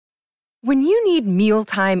When you need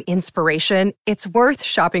mealtime inspiration, it's worth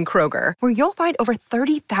shopping Kroger, where you'll find over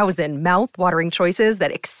 30,000 mouth-watering choices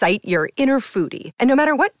that excite your inner foodie. And no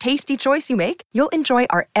matter what tasty choice you make, you'll enjoy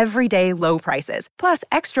our everyday low prices, plus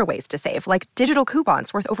extra ways to save, like digital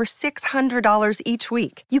coupons worth over $600 each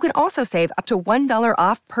week. You can also save up to $1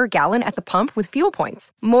 off per gallon at the pump with fuel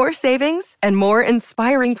points. More savings and more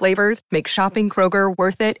inspiring flavors make shopping Kroger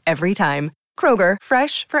worth it every time. Kroger,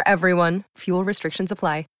 fresh for everyone. Fuel restrictions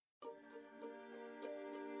apply.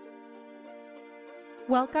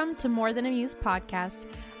 Welcome to More Than a Muse podcast,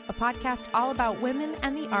 a podcast all about women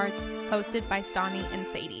and the arts, hosted by Stani and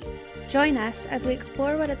Sadie. Join us as we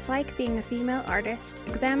explore what it's like being a female artist,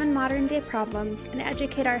 examine modern-day problems, and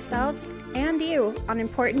educate ourselves and you on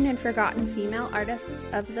important and forgotten female artists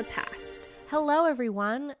of the past. Hello,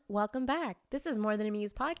 everyone. Welcome back. This is More Than a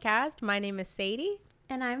Muse podcast. My name is Sadie.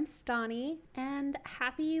 And I'm Stani, and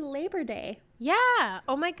happy Labor Day. Yeah.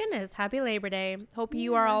 Oh my goodness. Happy Labor Day. Hope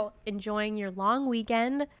you are all enjoying your long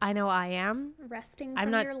weekend. I know I am. Resting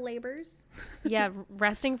from your labors. Yeah,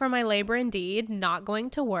 resting from my labor indeed. Not going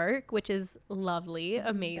to work, which is lovely.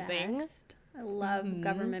 Amazing. Best. I love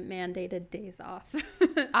government mandated days off.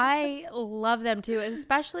 I love them too,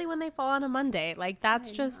 especially when they fall on a Monday. Like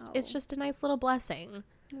it's just a nice little blessing.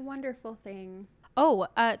 Wonderful thing. Oh,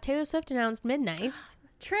 Taylor Swift announced Midnights.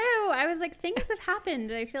 True. I was like, things have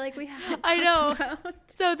happened. I feel like we haven't I know. about.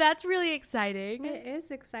 So that's really exciting. It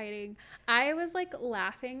is exciting. I was like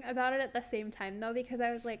laughing about it at the same time though, because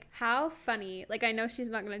I was like, how funny. Like, I know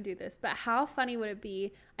she's not going to do this, but how funny would it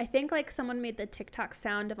be? I think like someone made the TikTok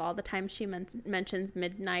sound of all the times she mentions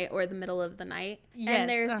midnight or the middle of the night. Yes, and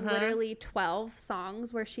there's literally 12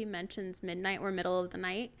 songs where she mentions midnight or middle of the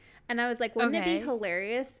night. And I was like, wouldn't it be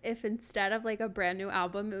hilarious if instead of like a brand new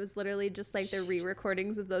album, it was literally just like the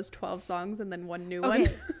re-recordings of those 12 songs and then one new one?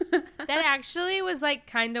 That actually was like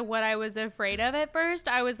kind of what I was afraid of at first.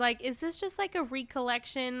 I was like, is this just like a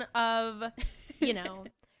recollection of, you know,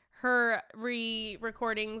 her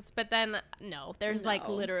re-recordings? But then no, there's like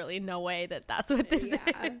literally no way that that's what this is.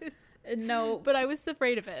 No, but I was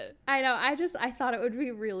afraid of it. I know. I thought it would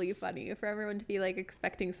be really funny for everyone to be like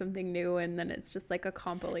expecting something new, and then it's just like a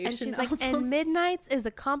compilation. And she's album. like, and Midnights is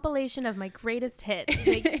a compilation of my greatest hits.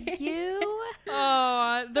 Like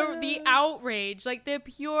the outrage, like the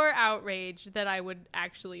pure outrage that I would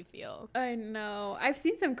actually feel. I know. I've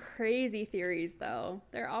seen some crazy theories though.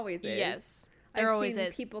 There always is. Yes. I've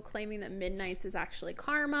seen people claiming that Midnights is actually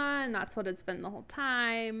karma, and that's what it's been the whole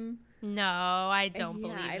time. No, I don't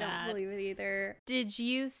believe that. I don't believe it either. Did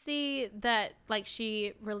you see that, like,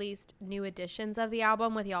 she released new editions of the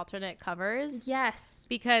album with the alternate covers? Yes.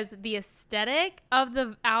 Because the aesthetic of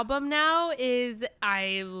the album now is,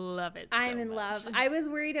 I love it so I'm in love. I was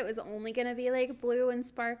worried it was only going to be, like, blue and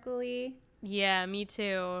sparkly. Yeah, me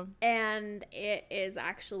too. And it is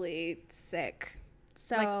actually sick.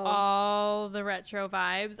 So, like all the retro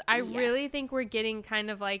vibes. I really think we're getting kind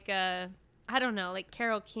of like a, I don't know, like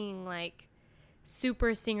Carole King, like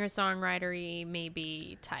super singer-songwriter-y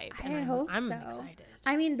maybe type. And I'm excited.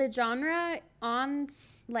 I mean, the genre on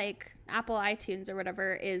like Apple iTunes or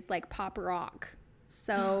whatever is like pop rock.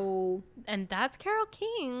 So, and that's Carole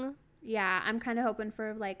King. Yeah, I'm kind of hoping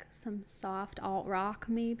for like some soft alt rock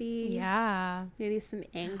maybe. Yeah. Maybe some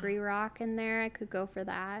angry rock in there. I could go for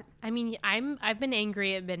that. I mean, I've been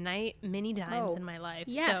angry at midnight many times in my life.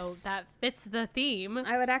 Yes. So that fits the theme.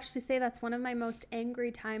 I would actually say that's one of my most angry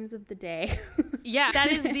times of the day. Yeah,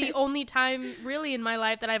 that is the only time really in my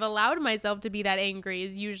life that I've allowed myself to be that angry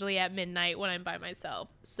is usually at midnight when I'm by myself.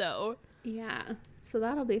 So yeah. So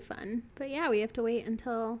that'll be fun. But yeah, we have to wait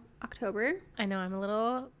until October. I know. I'm a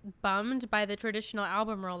little bummed by the traditional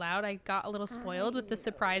album rollout. I got a little spoiled with the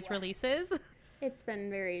surprise releases. It's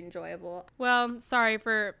been very enjoyable. Well, sorry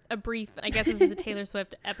for a brief, I guess this is a Taylor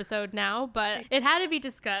Swift episode now, but it had to be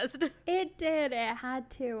discussed. It did. It had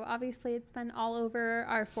to. Obviously, it's been all over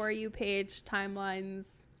our For You page,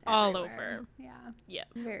 timelines. All everywhere. over. Yeah. Yeah.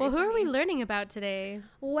 Very well, who funny. are we learning about today?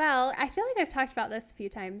 Well, I feel like I've talked about this a few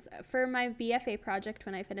times. For my BFA project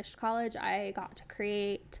when I finished college, I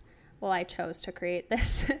chose to create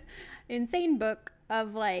this insane book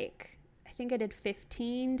of like, I think I did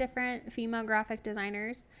 15 different female graphic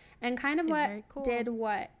designers and kind of did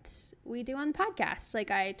what we do on the podcast. Like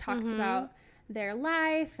I talked about their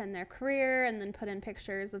life and their career and then put in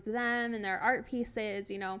pictures of them and their art pieces,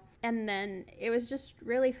 you know, and then it was just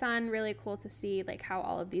really fun, really cool to see like how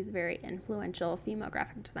all of these very influential female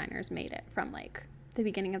graphic designers made it from like the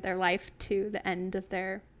beginning of their life to the end of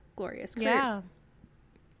their glorious careers. Yeah.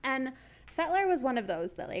 And Feitler was one of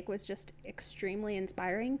those that like was just extremely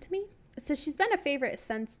inspiring to me. So she's been a favorite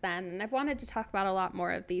since then, and I've wanted to talk about a lot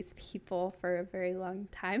more of these people for a very long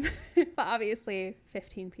time. But obviously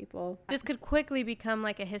 15 people. This could quickly become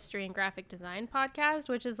like a history and graphic design podcast,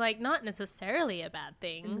 which is like not necessarily a bad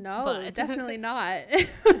thing. No, but definitely not.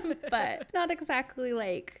 But not exactly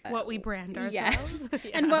like what we brand ourselves. Yes.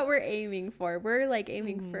 Yeah. And what we're aiming for. We're like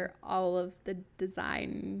aiming for all of the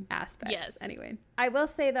design aspects. Yes. Anyway, I will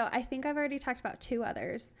say though, I think I've already talked about 2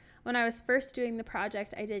 others. When I was first doing the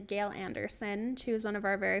project, I did Gail Anderson. She was one of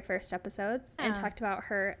our very first episodes and talked about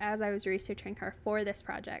her as I was researching her for this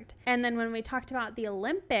project. And then when we talked about the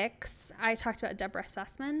Olympics, I talked about Deborah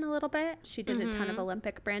Sussman a little bit. She did a ton of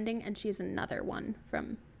Olympic branding, and she's another one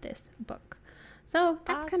from this book. So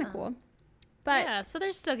that's kind of cool. But yeah, so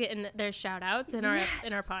they're still getting their shout outs in our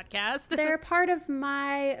podcast. They're part of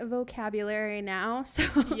my vocabulary now. So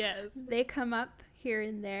yes, they come up here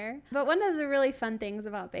and there. But one of the really fun things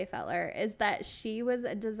about Feitler is that she was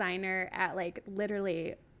a designer at like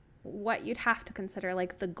literally what you'd have to consider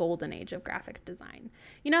like the golden age of graphic design.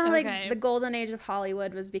 You know how like the golden age of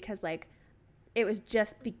Hollywood was because like it was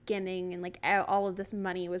just beginning and like all of this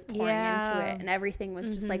money was pouring into it and everything was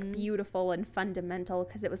just like beautiful and fundamental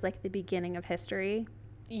because it was like the beginning of history.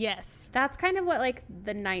 Yes. That's kind of what like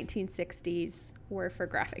the 1960s were for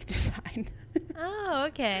graphic design. Oh,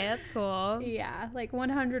 okay. That's cool. Yeah, like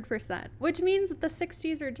 100%. Which means that the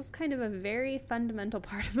 60s are just kind of a very fundamental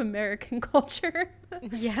part of American culture.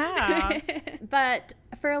 Yeah. But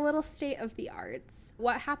for a little state of the arts,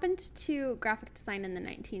 what happened to graphic design in the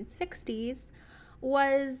 1960s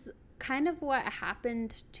was kind of what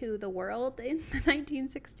happened to the world in the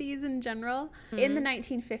 1960s in general. In the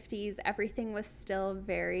 1950s, everything was still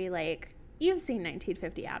very like, you've seen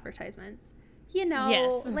 1950 advertisements. You know,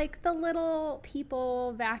 yes. like the little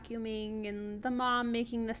people vacuuming and the mom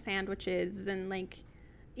making the sandwiches and like,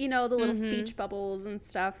 you know, the little speech bubbles and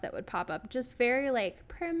stuff that would pop up. Just very like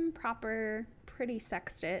prim, proper, pretty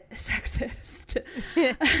sexist.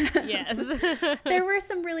 Yes. There were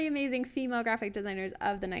some really amazing female graphic designers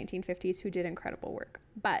of the 1950s who did incredible work.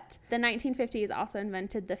 But the 1950s also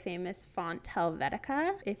invented the famous font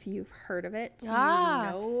Helvetica. If you've heard of it, you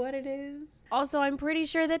know what it is. Also, I'm pretty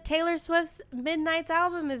sure that Taylor Swift's Midnight's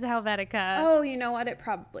album is Helvetica. Oh, you know what? It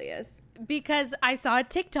probably is. Because I saw a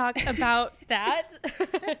TikTok about that.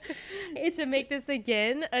 It's to make this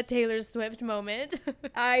again a Taylor Swift moment.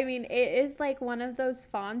 I mean, it is like one of those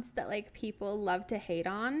fonts that like people love to hate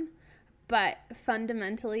on, but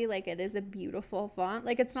fundamentally like it is a beautiful font.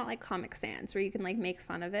 Like it's not like Comic Sans where you can like make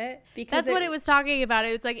fun of it, because that's what it was talking about.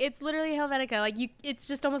 It's like it's literally Helvetica. Like it's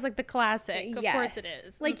just almost like the classic. Of course it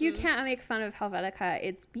is. Like you can't make fun of Helvetica.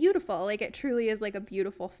 It's beautiful. Like it truly is like a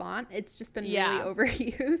beautiful font. It's just been really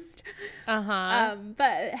overused.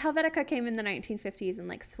 But Helvetica came in the 1950s in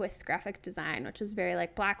like Swiss graphic design, which was very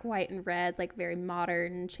like black, white, and red, like very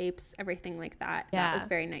modern shapes, everything like that. That was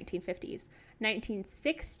very 1950s.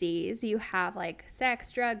 1960s, you have like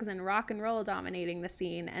sex, drugs, and rock and roll dominating the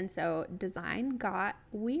scene, and so design got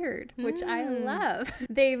weird, which I love.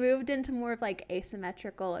 They moved into more of like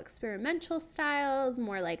asymmetrical experimental styles,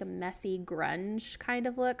 more like messy grunge kind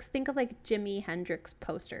of looks. Think of like Jimi Hendrix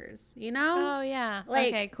posters, you know? Oh yeah. Like,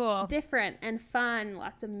 okay, cool. Different and fun,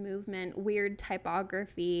 lots of movement, weird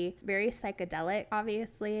typography, very psychedelic,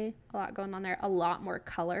 obviously. A lot going on there, a lot more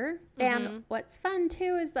color. And what's fun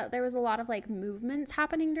too is that there was a lot of like movements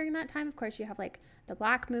happening during that time. Of course, you have like the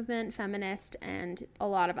Black movement, feminist, and a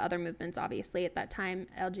lot of other movements, obviously, at that time,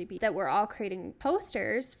 LGBT, that were all creating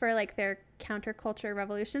posters for like their counterculture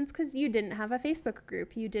revolutions, because you didn't have a Facebook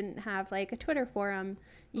group. You didn't have like a Twitter forum.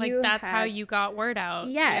 Like that's how you got word out.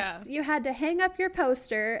 Yes. Yeah. You had to hang up your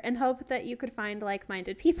poster and hope that you could find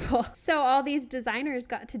like-minded people. So all these designers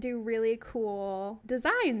got to do really cool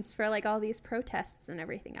designs for like all these protests and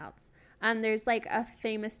everything else. There's like a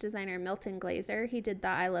famous designer, Milton Glaser. He did the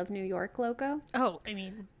I Love New York logo. Oh, I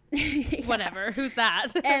mean, whatever. Who's that?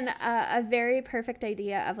 And a very perfect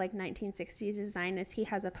idea of like 1960s design is he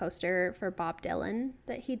has a poster for Bob Dylan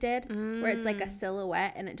that he did where it's like a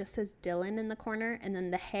silhouette and it just says Dylan in the corner, and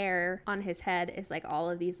then the hair on his head is like all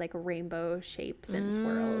of these like rainbow shapes and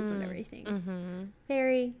swirls and everything.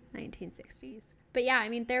 Very 1960s. But yeah, I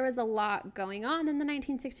mean, there was a lot going on in the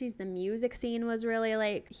 1960s. The music scene was really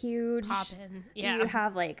like huge. Poppin'. Yeah. You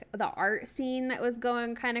have like the art scene that was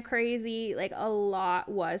going kind of crazy. Like a lot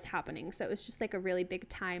was happening. So it was just like a really big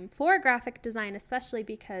time for graphic design, especially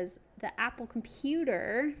because the Apple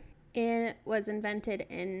computer was invented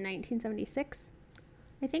in 1976,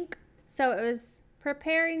 I think. So it was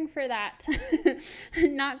preparing for that.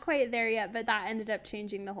 Not quite there yet, but that ended up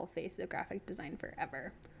changing the whole face of graphic design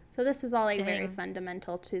forever. So this was all like very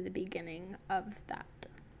fundamental to the beginning of that.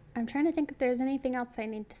 I'm trying to think if there's anything else I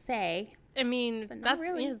need to say. I mean, that's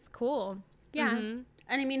really. It's cool. Yeah. And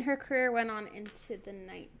I mean, her career went on into the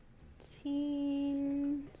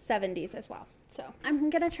 1970s as well. So I'm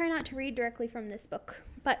going to try not to read directly from this book,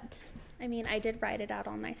 but I mean, I did write it out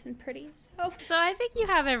all nice and pretty. So I think you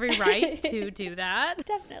have every right to do that.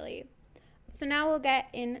 Definitely. So now we'll get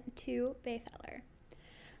into Bay Feitler.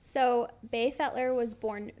 So Bay Feitler was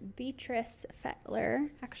born Beatrice Feitler,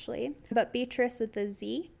 actually, but Beatrice with a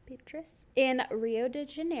Z, Beatrice, in Rio de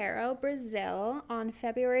Janeiro, Brazil, on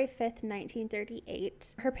February 5th,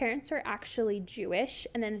 1938. Her parents were actually Jewish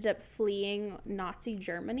and ended up fleeing Nazi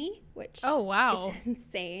Germany, which is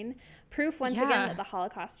insane. Proof once again that the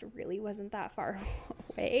Holocaust really wasn't that far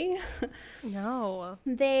away. No.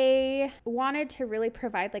 They wanted to really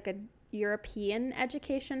provide like a European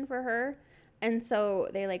education for her. And so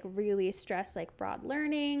they like really stress like broad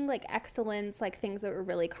learning, like excellence, like things that were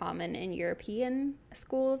really common in European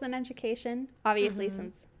schools and education. Obviously,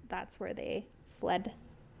 since that's where they fled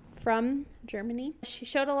from, Germany. She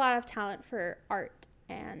showed a lot of talent for art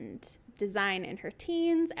and design in her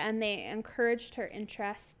teens, and they encouraged her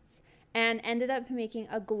interests and ended up making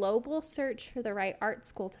a global search for the right art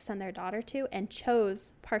school to send their daughter to, and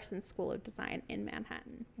chose Parsons School of Design in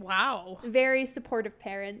Manhattan. Wow. Very supportive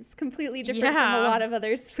parents, completely different from a lot of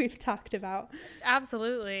others we've talked about.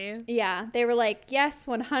 Absolutely. Yeah, they were like, yes,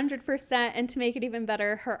 100%. And to make it even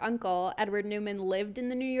better, her uncle, Edward Newman, lived in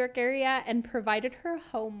the New York area and provided her a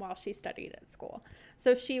home while she studied at school.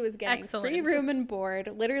 So she was getting free room and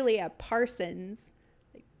board, literally at Parsons,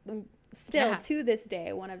 still to this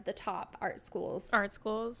day one of the top art schools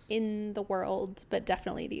in the world, but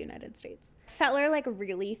definitely the United States. Feitler like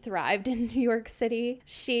really thrived in New York City.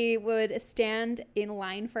 She would stand in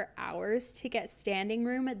line for hours to get standing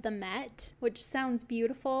room at the Met, which sounds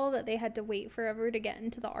beautiful that they had to wait forever to get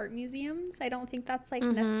into the art museums. I don't think that's like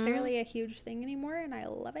necessarily a huge thing anymore, and I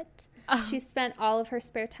love it. She spent all of her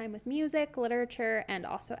spare time with music, literature, and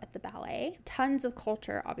also at the ballet. Tons of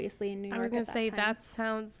culture, obviously, in New York. I was going to say, that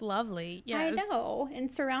sounds lovely. Yes. I know.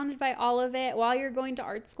 And surrounded by all of it while you're going to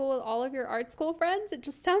art school with all of your art school friends, it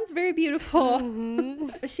just sounds very beautiful.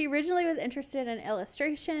 She originally was interested in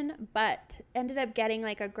illustration, but ended up getting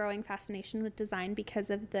like a growing fascination with design because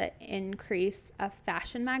of the increase of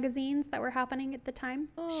fashion magazines that were happening at the time.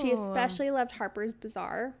 She especially loved Harper's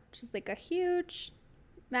Bazaar, which is like a huge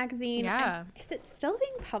magazine. Yeah. Is it still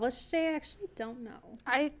being published today? I actually don't know.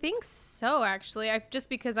 I think so, actually. Just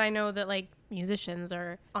because I know that like musicians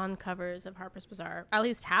are on covers of Harper's Bazaar. At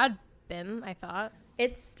least had been, I thought.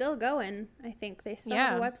 It's still going. I think they still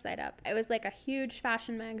have a website up. It was like a huge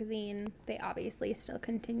fashion magazine. They obviously still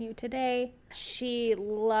continue today. She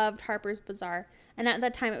loved Harper's Bazaar. And at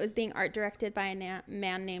that time, it was being art directed by a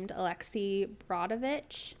man named Alexei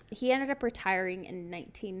Brodovich. He ended up retiring in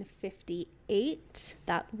 1958.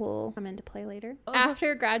 That will come into play later.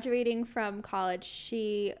 After graduating from college,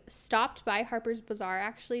 she stopped by Harper's Bazaar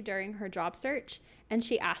actually during her job search, and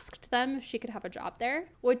she asked them if she could have a job there,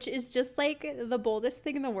 which is just like the boldest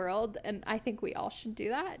thing in the world. And I think we all should do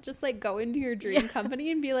that. Just like go into your dream company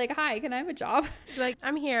and be like, hi, can I have a job? Like,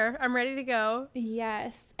 I'm here. I'm ready to go.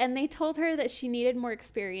 Yes. And they told her that she needed more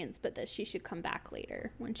experience, but that she should come back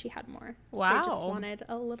later when she had more. So they just wanted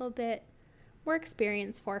a little bit more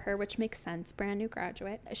experience for her, which makes sense. Brand new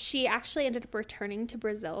graduate. She actually ended up returning to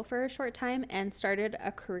Brazil for a short time and started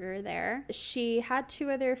a career there. She had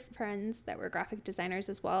two other friends that were graphic designers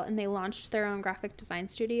as well, and they launched their own graphic design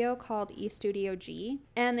studio called eStudio G.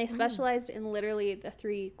 And they specialized in literally the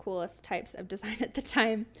three coolest types of design at the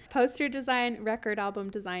time: poster design, record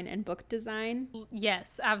album design, and book design.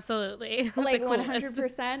 Yes, absolutely. Like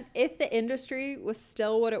 100%. If the industry was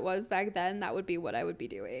still what it was back then, that would be what I would be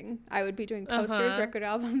doing. I would be doing posters, record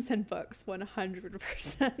albums, and books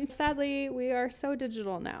 100%. Sadly, we are so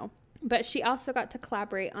digital now. But she also got to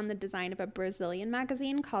collaborate on the design of a Brazilian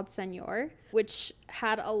magazine called Senhor, which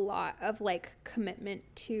had a lot of like commitment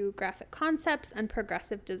to graphic concepts and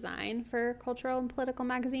progressive design for cultural and political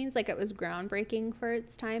magazines. Like, it was groundbreaking for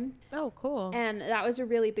its time. Oh, cool. And that was a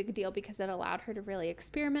really big deal because it allowed her to really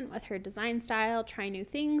experiment with her design style, try new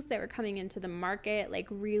things that were coming into the market, like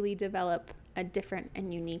really develop a different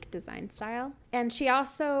and unique design style. And she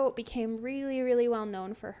also became really, really well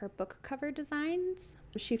known for her book cover designs.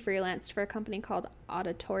 She freelanced for a company called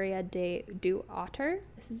Auditoria do Autor.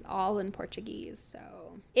 This is all in Portuguese, so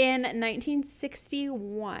In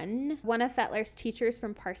 1961, one of Feitler's teachers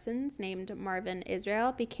from Parsons named Marvin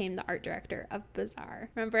Israel became the art director of Bazaar.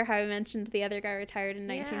 Remember how I mentioned the other guy retired in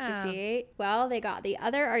 1958? Well, they got the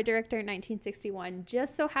other art director in 1961,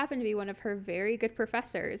 just so happened to be one of her very good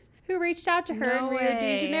professors, who reached out to her in Rio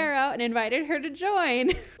de Janeiro and invited her to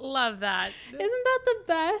join. Love that. Isn't that the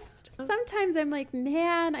best? Sometimes I'm like,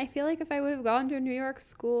 man, I feel like if I would have gone to a New York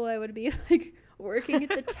school, I would be like working at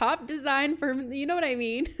the top design firm. You know what I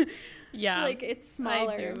mean? Yeah. Like it's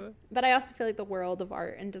smaller. I do. But I also feel like the world of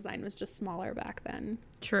art and design was just smaller back then.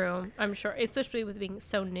 True. I'm sure. Especially with being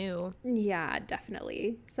so new. Yeah,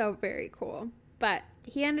 definitely. So very cool. But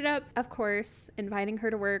he ended up, of course, inviting her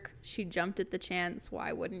to work. She jumped at the chance.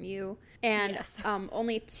 Why wouldn't you? And yes.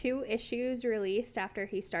 Only 2 issues released after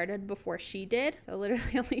he started before she did. So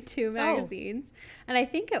literally only 2 magazines. And I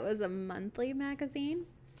think it was a monthly magazine.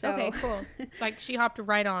 So okay, cool. Like she hopped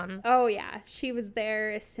right on. Oh, yeah. She was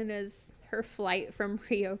there as soon as her flight from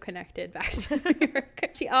Rio connected back to New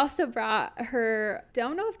York. She also brought her,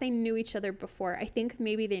 don't know if they knew each other before. I think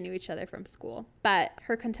maybe they knew each other from school. But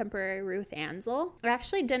her contemporary Ruth Ansel. I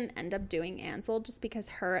actually didn't end up doing Ansel just because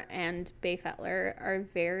her and Bay Feitler are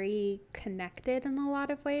very connected in a lot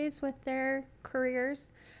of ways with their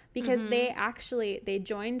careers. Because they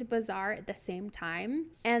joined Bazaar at the same time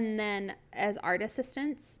and then as art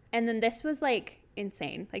assistants. And then this was like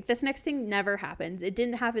insane. Like this next thing never happens. It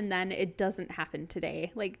didn't happen then. It doesn't happen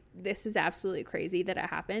today. Like this is absolutely crazy that it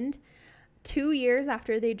happened. 2 years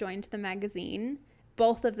after they joined the magazine,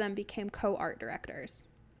 both of them became co-art directors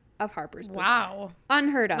of Harper's Bazaar. Wow.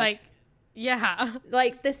 Unheard of. Like, yeah.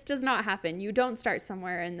 Like this does not happen. You don't start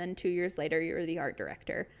somewhere and then 2 years later you're the art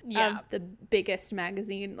director of the biggest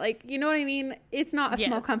magazine. Like, you know what I mean? It's not a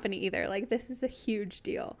small company either. Like this is a huge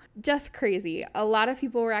deal. Just crazy. A lot of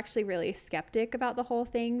people were actually really skeptic about the whole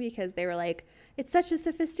thing because they were like, it's such a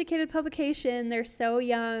sophisticated publication. They're so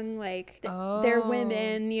young. Like they're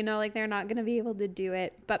women, you know, like they're not going to be able to do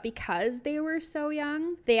it. But because they were so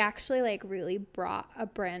young, they actually like really brought a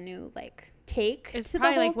brand new like take it's to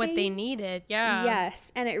probably the whole like what thing. they needed.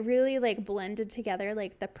 Yes, and it really like blended together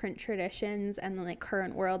like the print traditions and the like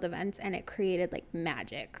current world events, and it created like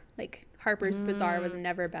magic. Like Harper's Bazaar was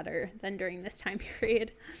never better than during this time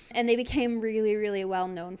period, and they became really, really well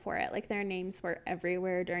known for it. Like their names were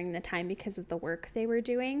everywhere during the time because of the work they were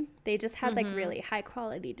doing. They just had like really high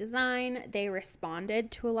quality design. They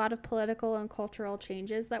responded to a lot of political and cultural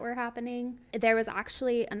changes that were happening. There was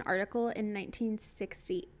actually an article in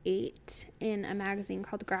 1968 in a magazine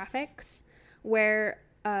called Graphics where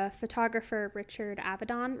photographer Richard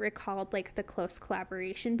Avedon recalled like the close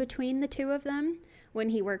collaboration between the two of them when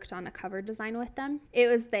he worked on a cover design with them. It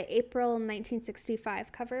was the April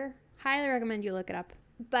 1965 cover. Highly recommend you look it up.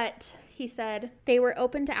 But he said, they were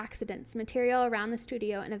open to accidents, material around the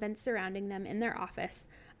studio, and events surrounding them in their office.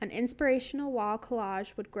 An inspirational wall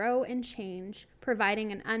collage would grow and change,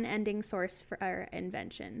 providing an unending source for our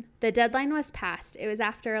invention. The deadline was passed. It was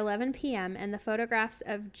after 11 p.m., and the photographs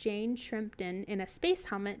of Jane Shrimpton in a space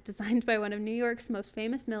helmet designed by one of New York's most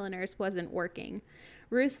famous milliners wasn't working.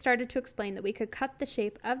 Ruth started to explain that we could cut the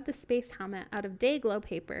shape of the space helmet out of Day-Glo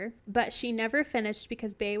paper, but she never finished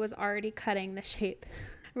because Bay was already cutting the shape.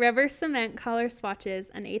 Rubber cement color swatches,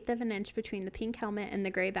 an eighth of an inch between the pink helmet and the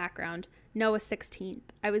gray background. No, a 16th.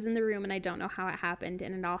 I was in the room and I don't know how it happened,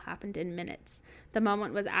 and it all happened in minutes. The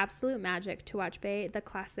moment was absolute magic to watch Bay, the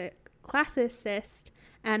classicist,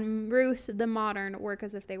 and Ruth, the modern, work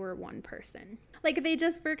as if they were one person. Like, they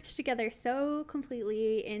just worked together so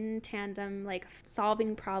completely in tandem, like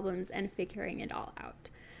solving problems and figuring it all out.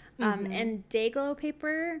 And Day-Glo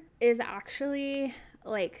paper is actually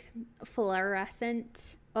like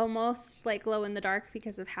fluorescent, almost like glow in the dark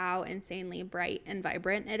because of how insanely bright and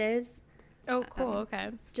vibrant it is. Oh, cool. Okay.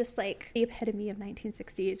 Just like the epitome of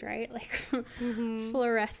 1960s, right? Like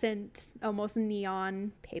fluorescent, almost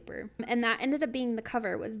neon paper. And that ended up being the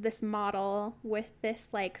cover, was this model with this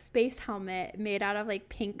like space helmet made out of like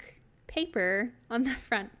pink paper on the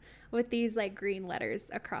front with these like green letters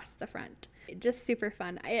across the front. Just super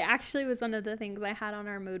fun. It actually was one of the things I had on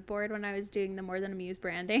our mood board when I was doing the More Than a Muse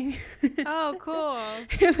branding. Oh, cool.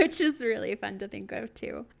 Which is really fun to think of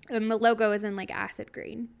too. And the logo is in like acid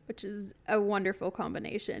green, which is a wonderful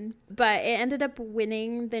combination. But it ended up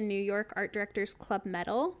winning the New York Art Directors Club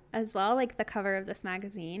medal as well, like the cover of this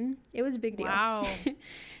magazine. It was a big deal. Wow.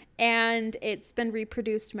 And it's been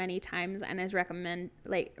reproduced many times and is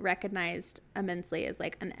recognized immensely as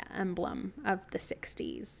like an emblem of the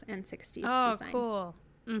 60s and 60s design. Oh, cool.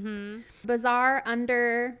 Bazaar,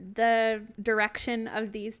 under the direction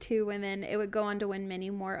of these two women, it would go on to win many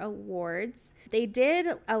more awards. They did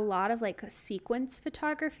a lot of like sequence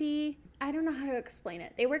photography. I don't know how to explain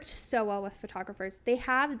it. They worked so well with photographers. They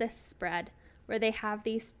have this spread where they have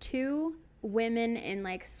these two women in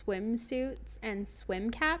like swimsuits and swim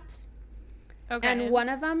caps. Okay. And one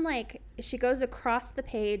of them, like, she goes across the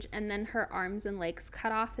page and then her arms and legs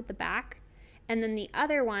cut off at the back. And then the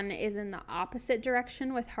other one is in the opposite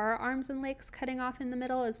direction with her arms and legs cutting off in the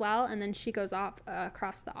middle as well. And then she goes off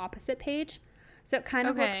across the opposite page. So it kind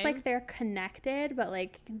of looks like they're connected, but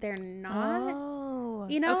like they're not. Oh.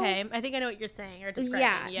 You know? Okay. I think I know what you're saying or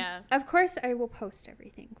describing. Yeah. Of course, I will post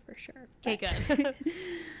everything for sure. Okay, good.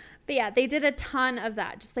 But yeah, they did a ton of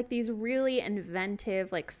that. Just like these really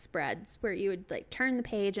inventive like spreads where you would like turn the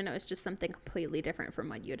page and it was just something completely different from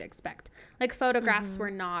what you'd expect. Like photographs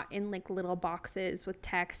were not in like little boxes with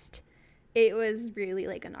text. It was really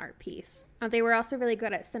like an art piece. They were also really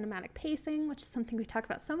good at cinematic pacing, which is something we talk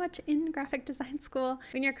about so much in graphic design school.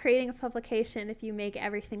 When you're creating a publication, if you make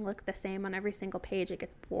everything look the same on every single page, it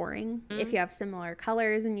gets boring. If you have similar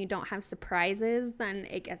colors and you don't have surprises, then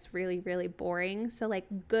it gets really, really boring. So like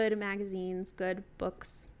good magazines, good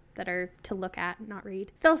books that are to look at, not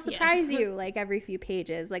read, they'll surprise you like every few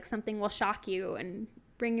pages. Like something will shock you and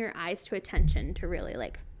bring your eyes to attention to really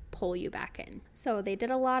like pull you back in. So they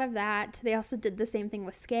did a lot of that. They also did the same thing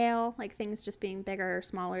with scale, like things just being bigger or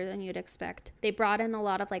smaller than you'd expect. They brought in a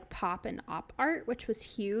lot of like pop and op art, which was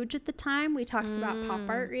huge at the time. We talked about pop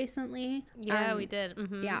art recently. Yeah, we did.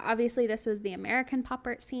 Yeah, obviously this was the American pop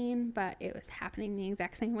art scene, but it was happening the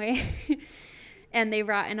exact same way. And they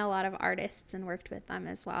brought in a lot of artists and worked with them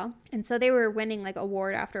as well. And so they were winning like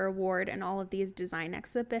award after award in all of these design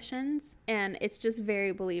exhibitions. And it's just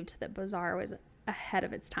very believed that Bazaar was ahead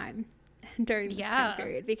of its time during this time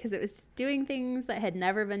period, because it was just doing things that had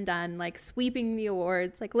never been done, like sweeping the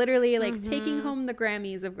awards, like literally like taking home the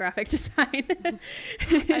Grammys of graphic design.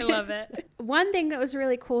 I love it. One thing that was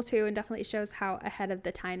really cool too, and definitely shows how ahead of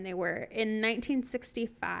the time they were, in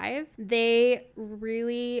 1965 they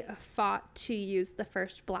really fought to use the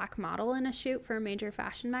first black model in a shoot for a major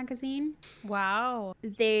fashion magazine. Wow.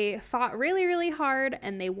 They fought really, really hard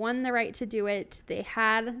and they won the right to do it. They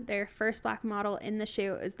had their first black model in the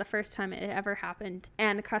shoot. It was the first time it had ever happened,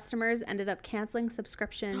 and customers ended up canceling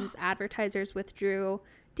subscriptions. Advertisers withdrew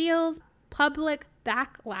deals. Public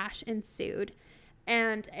backlash ensued,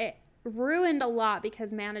 and it ruined a lot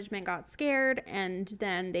because management got scared, and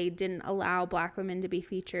then they didn't allow black women to be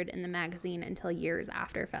featured in the magazine until years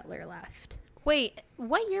after Feitler left. Wait,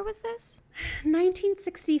 what year was this?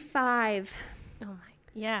 1965. Oh my,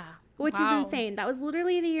 yeah. Which is insane. That was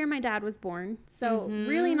literally the year my dad was born. So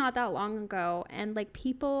really not that long ago. And like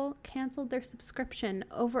people canceled their subscription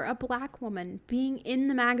over a black woman being in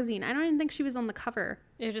the magazine. I don't even think she was on the cover.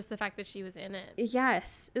 It was just the fact that she was in it.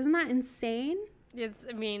 Yes. Isn't that insane?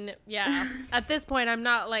 I mean, yeah. At this point, I'm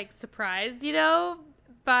not like surprised, you know,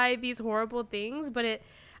 by these horrible things. But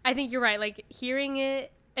I think you're right. Like hearing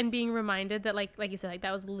it and being reminded that, like you said, like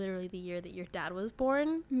that was literally the year that your dad was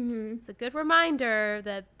born. It's a good reminder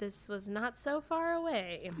that this was not so far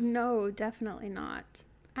away. No, definitely not.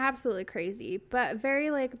 Absolutely crazy, but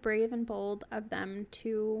very like brave and bold of them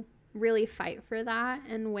to really fight for that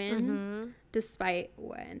and win despite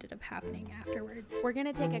what ended up happening afterwards. We're going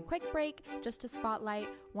to take a quick break just to spotlight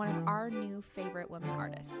one of our new favorite women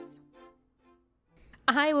artists.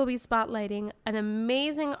 I will be spotlighting an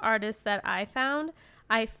amazing artist that I found.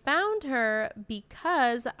 I found her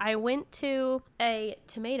because I went to a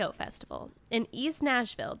tomato festival in East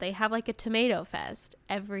Nashville. They have like a tomato fest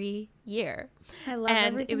every year. I love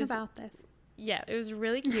everything about this. Yeah, it was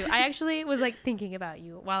really cute. I actually was like thinking about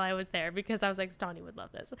you while I was there because I was like, Stani would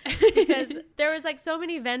love this. Because there was like so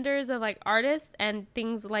many vendors of like artists and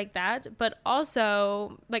things like that. But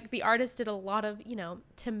also like the artist did a lot of, you know,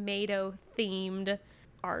 tomato themed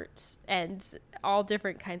art and all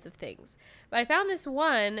different kinds of things. But I found this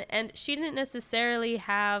one and she didn't necessarily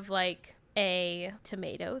have like a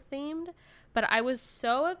tomato themed, but I was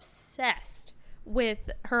so obsessed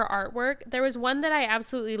with her artwork. There was one that I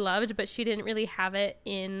absolutely loved, but she didn't really have it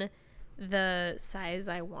in the size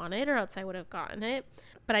I wanted, or else I would have gotten it.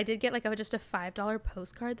 But I did get like just a $5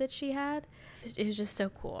 postcard that she had. It was just so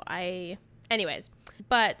cool. Anyways,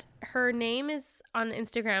 but her name is on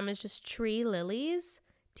Instagram is just Tree Lilies,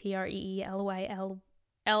 TreeLilys,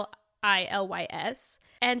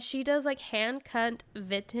 and she does like hand cut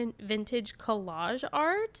vintage collage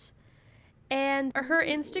art. And her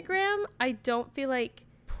Instagram, I don't feel like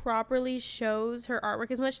properly shows her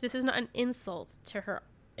artwork as much. This is not an insult to her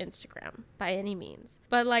Instagram by any means.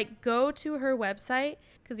 But like go to her website,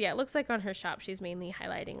 because yeah, it looks like on her shop she's mainly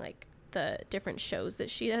highlighting like the different shows that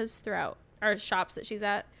she does throughout, or shops that she's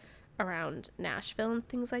at around Nashville and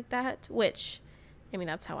things like that, which I mean,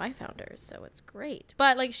 that's how I found her, so it's great.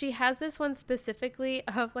 But like she has this one specifically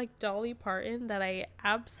of like Dolly Parton that I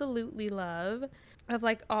absolutely love, of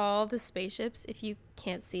like all the spaceships. If you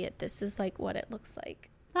can't see it, this is like what it looks like.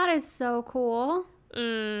 That is so cool.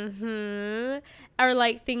 Mm-hmm. Or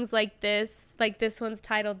like things like this one's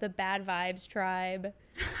titled The Bad Vibes Tribe.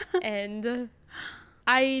 And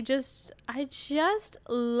I just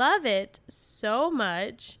love it so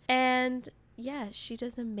much. And yeah, she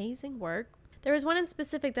does amazing work. There was one in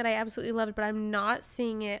specific that I absolutely loved, but I'm not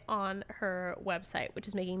seeing it on her website, which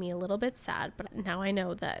is making me a little bit sad. But now I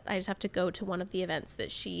know that I just have to go to one of the events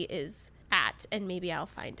that she is at, and maybe I'll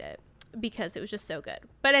find it, because it was just so good.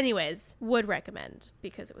 But anyways, would recommend,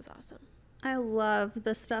 because it was awesome. I love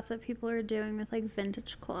the stuff that people are doing with like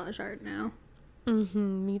vintage collage art now.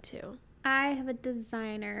 Mm-hmm, me too. I have a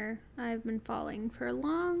designer I've been following for a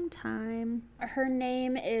long time. Her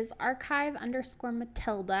name is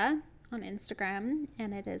archive_Matilda on Instagram,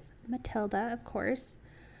 and it is Matilda, of course.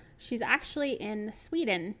 She's actually in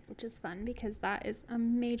Sweden, which is fun because that is a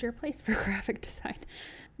major place for graphic design.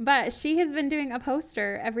 But she has been doing a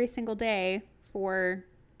poster every single day for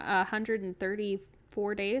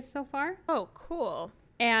 134 days so far. Oh, cool.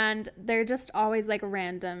 And they're just always like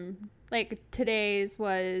random. Like today's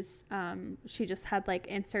was, she just had like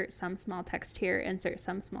insert some small text here, insert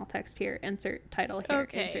some small text here, insert title here,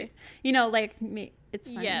 okay. Insert, you know, like it's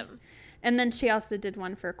funny. Yeah. And then she also did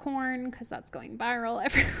one for corn because that's going viral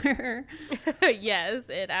everywhere. Yes,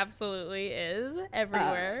 it absolutely is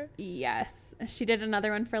everywhere. Yes. She did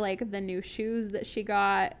another one for like the new shoes that she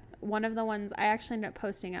got. One of the ones, I actually ended up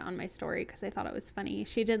posting it on my story because I thought it was funny.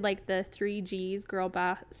 She did like the 3Gs, girl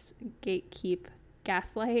boss, gatekeep,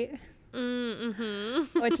 gaslight.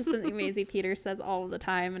 Mm-hmm. Which is something Maisie Peters says all the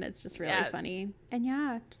time, and it's just really funny. And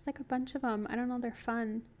yeah, just like a bunch of them. I don't know, they're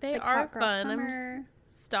fun. They like are Hot Girl fun. Summer. I'm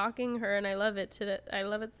stalking her, and I love it. I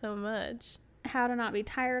love it so much. How to not be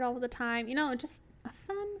tired all the time. You know, just a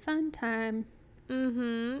fun time.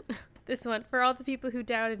 Mm-hmm. This one, for all the people who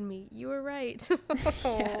doubted me, you were right.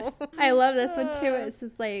 Yes. I love this one too. It's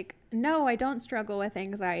just like, no, I don't struggle with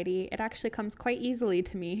anxiety. It actually comes quite easily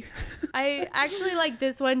to me. I actually like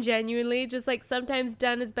this one genuinely. Just like sometimes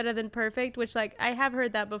done is better than perfect, which like I have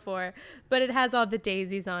heard that before, but it has all the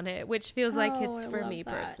daisies on it, which feels like it's for me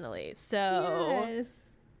personally. So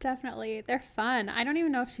yes, definitely. They're fun. I don't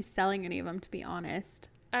even know if she's selling any of them, to be honest.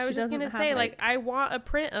 I was just going to say, like, I want a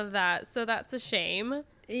print of that, so that's a shame.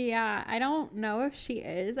 Yeah, I don't know if she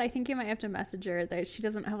is. I think you might have to message her that she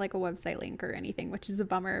doesn't have like a website link or anything, which is a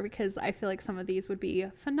bummer because I feel like some of these would be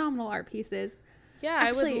phenomenal art pieces. Yeah,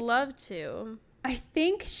 actually, I would love to. I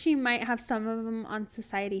think she might have some of them on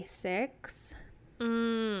Society 6.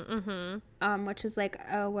 Which is like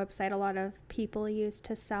a website a lot of people use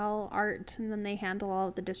to sell art, and then they handle all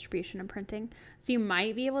of the distribution and printing. So you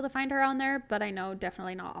might be able to find her on there, but I know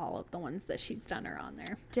definitely not all of the ones that she's done are on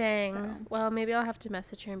there. Dang. So. Well, maybe I'll have to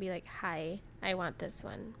message her and be like, hi, I want this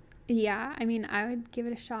one. Yeah, I mean, I would give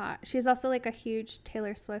it a shot. She's also like a huge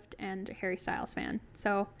Taylor Swift and Harry Styles fan.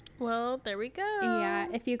 So, well, there we go. Yeah,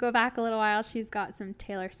 if you go back a little while, she's got some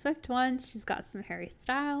Taylor Swift ones. She's got some Harry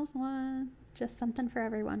Styles ones. Just something for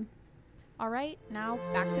everyone. All right, now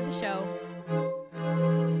back to the show.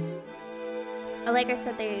 Like I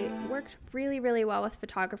said, they worked really, really well with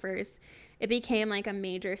photographers. It became like a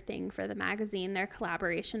major thing for the magazine, their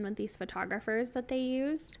collaboration with these photographers that they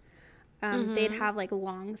used. They'd have like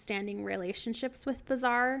long-standing relationships with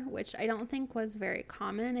Bazaar, which I don't think was very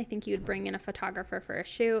common. I think you'd bring in a photographer for a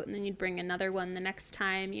shoot, and then you'd bring another one the next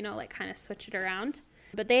time, you know, like kind of switch it around.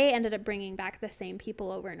 But they ended up bringing back the same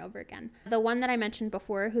people over and over again. The one that I mentioned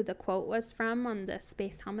before, who the quote was from on the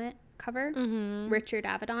space helmet cover, Richard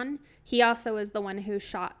Avedon, he also was the one who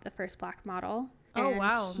shot the first black model. Oh,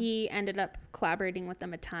 wow. He ended up collaborating with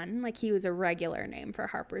them a ton. Like, he was a regular name for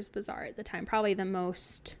Harper's Bazaar at the time. Probably the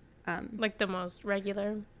most... like the most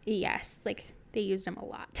regular? Yes, like they used him a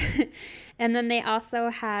lot. And then they also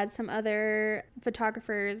had some other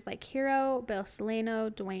photographers like Hero, Bill Solano,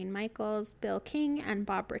 Dwayne Michaels, Bill King, and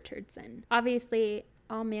Bob Richardson. Obviously,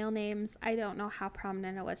 all male names. I don't know how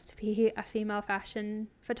prominent it was to be a female fashion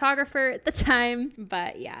photographer at the time,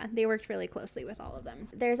 but yeah, they worked really closely with all of them.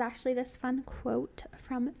 There's actually this fun quote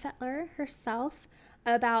from Feitler herself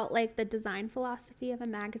about like the design philosophy of a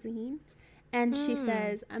magazine. And she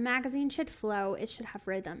says, a magazine should flow. It should have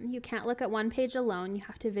rhythm. You can't look at one page alone. You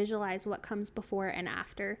have to visualize what comes before and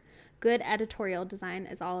after. Good editorial design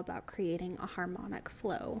is all about creating a harmonic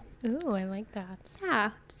flow. Ooh, I like that.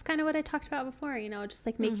 Yeah, just kind of what I talked about before, you know, just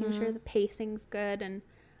like making sure the pacing's good. And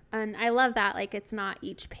I love that, like, it's not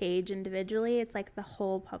each page individually. It's like the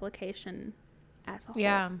whole publication as a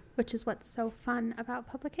whole, which is what's so fun about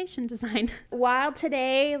publication design. While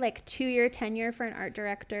today, like, 2-year tenure for an art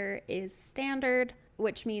director is standard,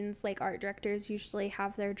 which means like art directors usually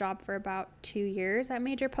have their job for about 2 years at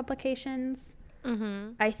major publications.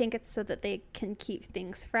 I think it's so that they can keep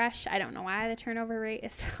things fresh. I don't know why the turnover rate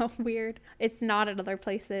is so weird. It's not at other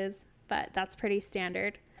places, but that's pretty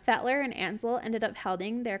standard. Feitler and Ansel ended up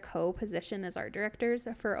holding their co-position as art directors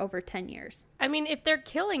for over 10 years. I mean, if they're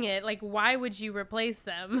killing it, like, why would you replace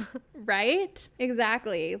them? Right?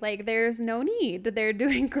 Exactly. Like, there's no need. They're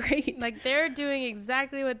doing great. Like, they're doing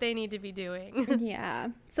exactly what they need to be doing. Yeah.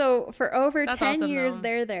 So for over That's 10 awesome, years, though.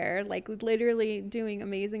 they're there, like, literally doing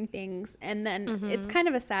amazing things. And then it's kind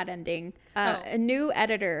of a sad ending. A new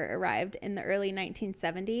editor arrived in the early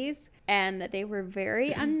 1970s, and they were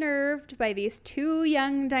very unnerved by these 2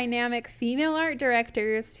 young, dynamic female art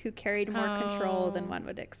directors who carried more control than one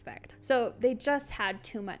would expect. So they just had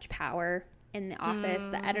too much power in the office.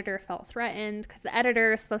 The editor felt threatened because the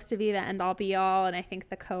editor is supposed to be the end all be all, and I think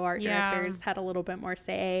the co-art directors had a little bit more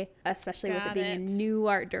say, especially with it being a new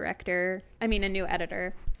art director. I mean, a new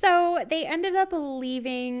editor. So they ended up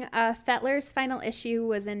leaving. Feitler's final issue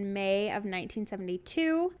was in May of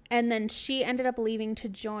 1972, and then she ended up leaving to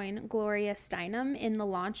join Gloria Steinem in the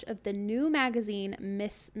launch of the new magazine,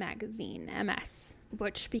 Miss Magazine, MS,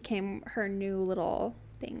 which became her new little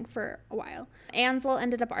thing for a while. Ansel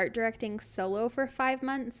ended up art directing solo for 5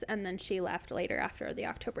 months, and then she left later after the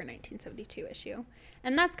October 1972 issue.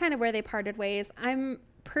 And that's kind of where they parted ways. I'm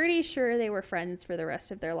pretty sure they were friends for the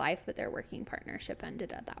rest of their life, but their working partnership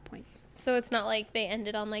ended at that point. So it's not like they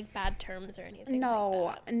ended on, like, bad terms or anything No,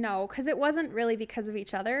 like that. no, because it wasn't really because of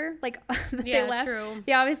each other. Like, Yeah, they left. true.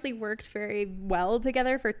 They obviously worked very well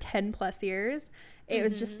together for 10 plus years. It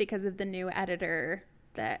was just because of the new editor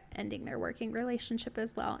that ending their working relationship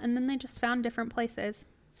as well. And then they just found different places.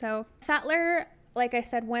 So Feitler, like I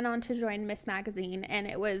said, went on to join Miss Magazine, and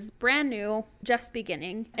it was brand new, just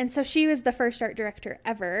beginning. And so she was the first art director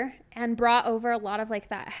ever and brought over a lot of like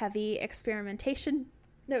that heavy experimentation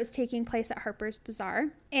that was taking place at Harper's Bazaar.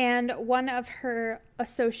 And one of her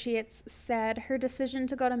associates said her decision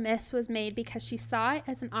to go to Miss was made because she saw it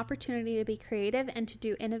as an opportunity to be creative and to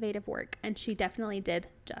do innovative work. And she definitely did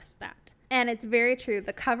just that. And it's very true.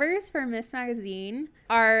 The covers for Miss Magazine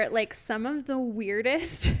are like some of the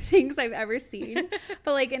weirdest things I've ever seen,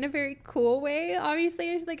 but like in a very cool way.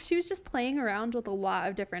 Obviously, like she was just playing around with a lot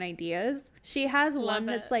of different ideas. She has one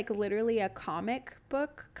that's like literally a comic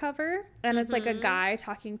book cover, and it's like a guy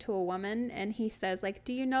talking to a woman, and he says like,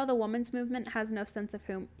 "Do you know the women's movement has no sense of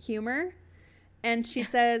humor?" And she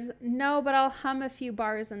says, "No, but I'll hum a few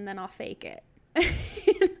bars and then I'll fake it."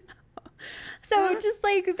 So just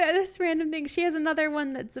like this random thing. She has another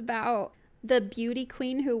one that's about the beauty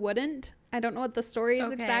queen who wouldn't. I don't know what the story is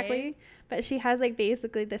exactly, but she has like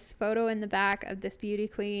basically this photo in the back of this beauty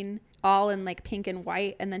queen all in like pink and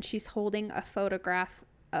white, and then she's holding a photograph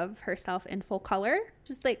of herself in full color,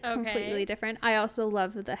 just like completely different. I also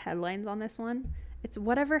love the headlines on this one. It's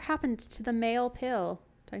 "Whatever happened to the male pill?"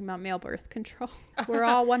 Talking about male birth control. We're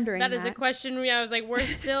all wondering that is a question. I was like, we're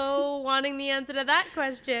still wanting the answer to that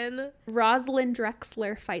question. Rosalind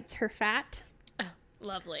Drexler fights her fat. Oh,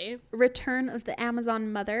 lovely. Return of the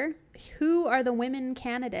Amazon mother. Who are the women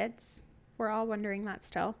candidates? We're all wondering that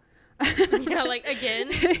still. Yeah, like,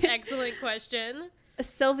 again, excellent question.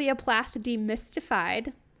 Sylvia Plath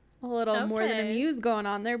demystified. A little more than a muse going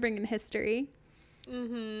on there, bringing history.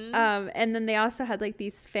 And then they also had like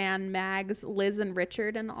these fan mags, Liz and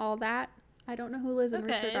Richard and all that. I don't know who Liz and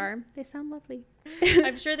Richard are. They sound lovely.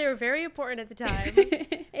 I'm sure they were very important at the time.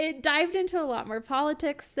 It dived into a lot more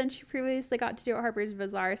politics than she previously got to do at Harper's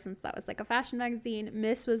Bazaar, since that was like a fashion magazine.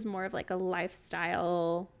 Miss was more of like a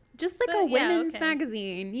lifestyle, just like a women's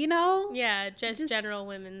magazine, you know? Yeah, just general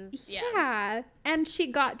women's. Yeah. And she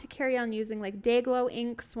got to carry on using like Dayglow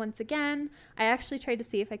inks once again. I actually tried to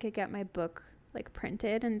see if I could get my book like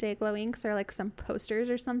printed in Dayglow inks or like some posters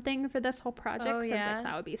or something for this whole project. So I was like,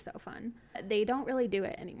 that would be so fun. They don't really do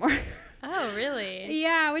it anymore. Oh, really?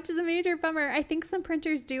 Yeah, which is a major bummer. I think some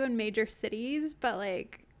printers do in major cities, but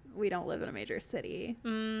like we don't live in a major city.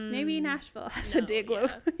 Maybe Nashville has a Dayglow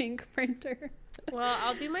ink printer. Well,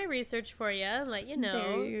 I'll do my research for you and let you know.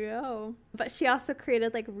 There you go. But she also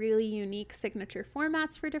created like really unique signature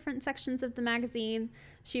formats for different sections of the magazine.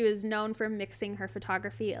 She was known for mixing her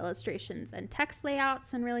photography, illustrations, and text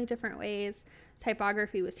layouts in really different ways.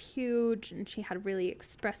 Typography was huge, and she had really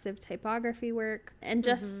expressive typography work, and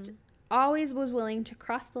just always was willing to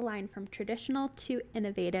cross the line from traditional to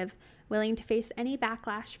innovative, willing to face any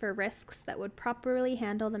backlash for risks that would properly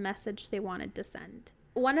handle the message they wanted to send.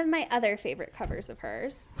 One of my other favorite covers of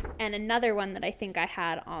hers, and another one that I think I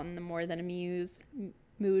had on the More Than a Muse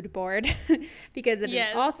mood board, because it is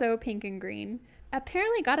also pink and green,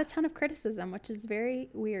 apparently got a ton of criticism, which is very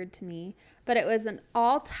weird to me. But it was an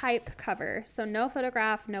all-type cover, so no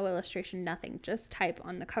photograph, no illustration, nothing, just type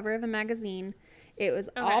on the cover of a magazine. It was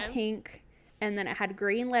all pink, and then it had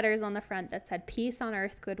green letters on the front that said "Peace on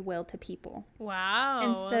Earth, Goodwill to People."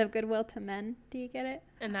 Wow. Instead of "Goodwill to Men." Do you get it?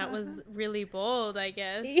 And that was really bold, I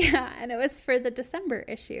guess. Yeah, and it was for the December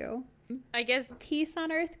issue. I guess. Peace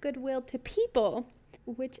on Earth, Goodwill to People,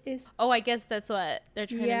 which is... Oh, I guess that's what they're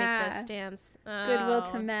trying to make the stance. Oh. Goodwill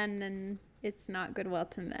to men, and it's not goodwill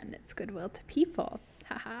to men, it's goodwill to people.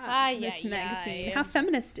 Haha, Miss Magazine. How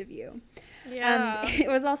feminist of you. Yeah. It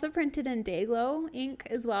was also printed in Dayglow ink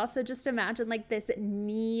as well. So just imagine like this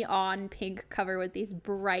neon pink cover with these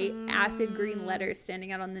bright acid green letters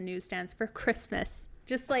standing out on the newsstands for Christmas.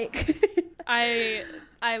 Just like... I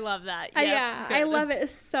love that. Yep, yeah, I love it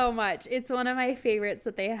so much. It's one of my favorites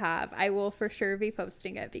that they have. I will for sure be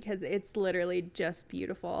posting it because it's literally just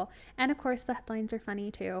beautiful. And of course, the headlines are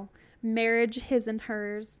funny too. Marriage, his and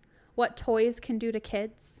hers. What toys can do to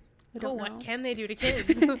kids. What can they do to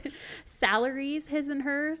kids? Salaries, his and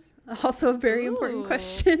hers. Also a very important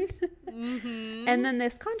question. And then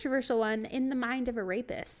this controversial one, In the Mind of a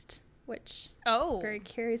Rapist, which I'm very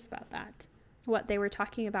curious about that. What they were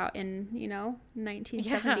talking about in,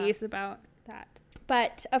 1970s about that.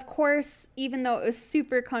 But of course, even though it was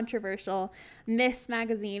super controversial, Miss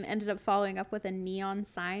Magazine ended up following up with a neon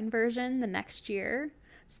sign version the next year.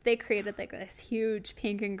 So they created like this huge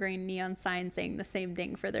pink and green neon sign saying the same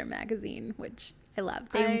thing for their magazine, which I love.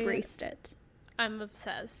 They embraced it. I'm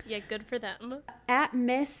obsessed. Yeah, good for them. At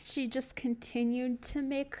Miss, she just continued to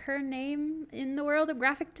make her name in the world of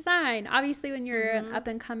graphic design. Obviously, when you're an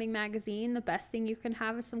up-and-coming magazine, the best thing you can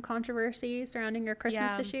have is some controversy surrounding your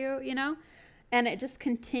Christmas issue, And it just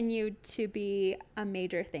continued to be a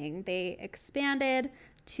major thing. They expanded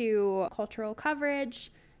to cultural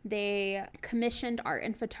coverage. They commissioned art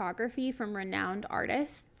and photography from renowned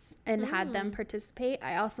artists and had them participate.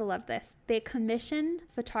 I also love this. They commissioned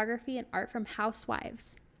photography and art from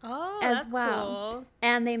housewives as well. Cool.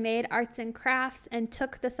 And they made arts and crafts and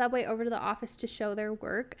took the subway over to the office to show their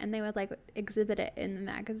work, and they would like exhibit it in the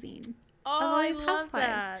magazine. Oh, I love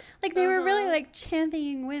that. Like they were really like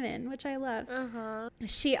championing women, which I love.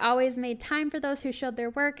 She always made time for those who showed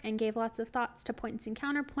their work and gave lots of thoughts to points and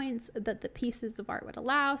counterpoints that the pieces of art would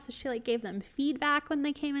allow. So she like gave them feedback when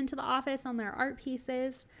they came into the office on their art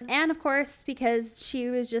pieces. And of course, because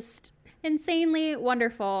she was just insanely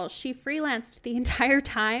wonderful, she freelanced the entire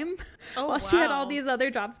time while she had all these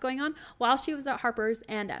other jobs going on. While she was at Harper's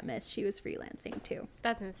and at Miss, she was freelancing too.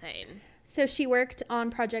 That's insane. So she worked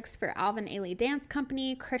on projects for Alvin Ailey Dance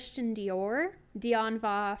Company, Christian Dior, Dion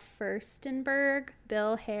va Furstenberg,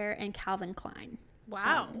 Bill Hare, and Calvin Klein.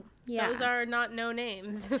 Wow. Those are not no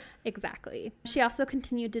names. Exactly. She also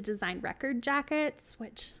continued to design record jackets,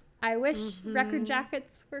 which I wish record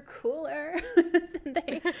jackets were cooler than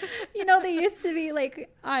they used to be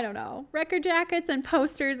like, I don't know, record jackets and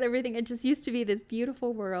posters, everything. It just used to be this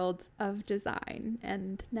beautiful world of design.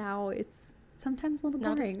 And now it's sometimes a little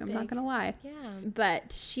boring, I'm not gonna lie. Yeah.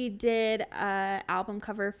 But she did an album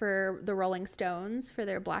cover for the Rolling Stones for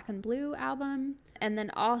their Black and Blue album, and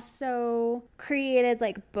then also created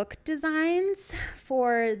like book designs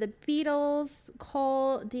for the Beatles,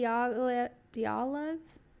 Cole Dialev,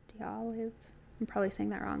 I'm probably saying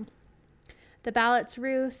that wrong. The Ballots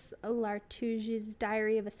Russe, Lartouge's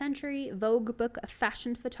Diary of a Century, Vogue Book of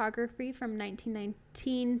Fashion Photography from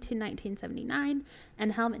 1919 to 1979,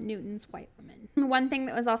 and Helmut Newton's White Woman. One thing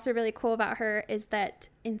that was also really cool about her is that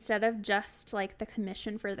instead of just like the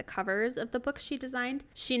commission for the covers of the books she designed,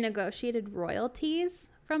 she negotiated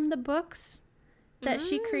royalties from the books that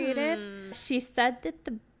she created. She said that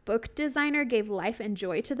the book designer gave life and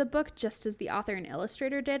joy to the book just as the author and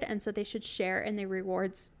illustrator did, and so they should share in the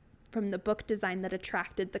rewards from the book design that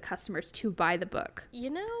attracted the customers to buy the book.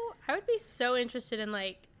 I would be so interested in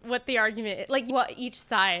like what the argument is. Like, what each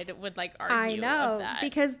side would, like, argue I know, of that.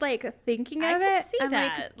 because, like, thinking I of could it, see I'm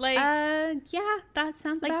that. like, yeah, that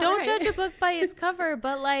sounds like, about don't right. judge a book by its cover,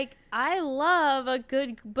 but, like, I love a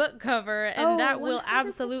good book cover, and that will 100%.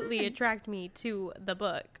 absolutely attract me to the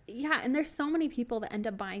book. Yeah, and there's so many people that end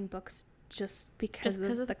up buying books just because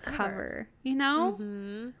of the cover, you know?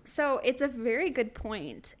 Mm-hmm. So it's a very good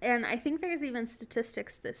point. And I think there's even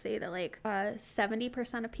statistics that say that like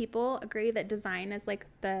 70% of people agree that design is like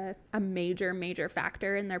a major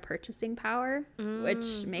factor in their purchasing power,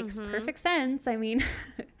 which makes perfect sense. I mean,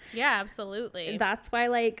 yeah, absolutely. That's why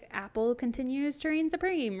like Apple continues to reign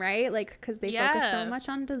supreme, right? Like, because they focus so much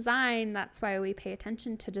on design. That's why we pay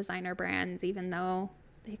attention to designer brands, even though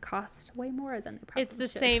they cost way more than they probably It's the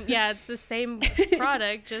should. same, it's the same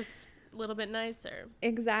product, just a little bit nicer.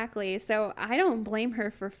 Exactly. So I don't blame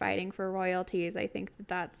her for fighting for royalties. I think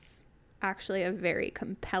that's actually a very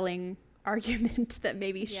compelling argument that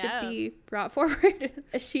maybe should be brought forward.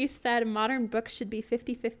 She said modern books should be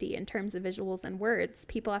 50-50 in terms of visuals and words.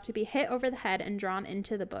 People have to be hit over the head and drawn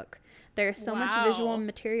into the book. There is so much visual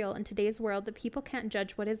material in today's world that people can't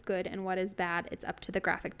judge what is good and what is bad. It's up to the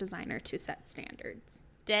graphic designer to set standards.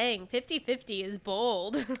 Dang, 50-50 is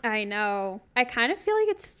bold. I know. I kind of feel like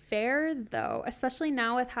it's fair, though, especially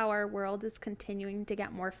now with how our world is continuing to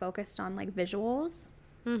get more focused on, like, visuals.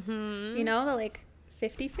 Mm-hmm. You know, the, like,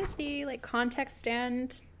 50-50, like, context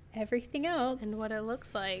and everything else. And what it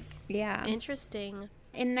looks like. Yeah. Interesting.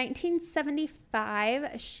 In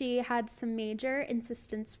 1975, she had some major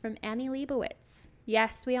insistence from Annie Leibovitz.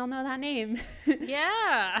 Yes, we all know that name.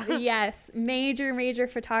 Yeah. Yes, major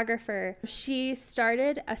photographer. She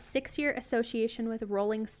started a 6-year association with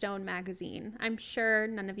Rolling Stone magazine. I'm sure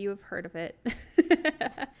none of you have heard of it.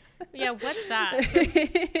 Yeah, what's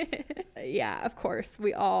that? Yeah, of course,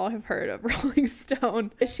 we all have heard of Rolling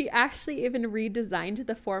Stone. She actually even redesigned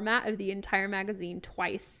the format of the entire magazine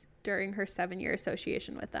twice during her 7-year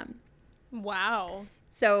association with them. Wow.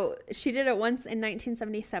 So she did it once in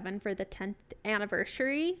 1977 for the 10th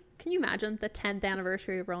anniversary. Can you imagine the 10th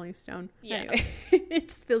anniversary of Rolling Stone? Yeah. Anyway, it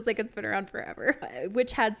just feels like it's been around forever.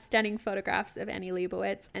 Which had stunning photographs of Annie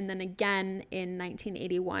Leibovitz. And then again in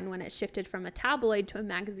 1981 when it shifted from a tabloid to a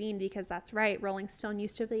magazine, because that's right, Rolling Stone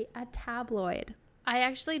used to be a tabloid. I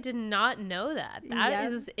actually did not know that.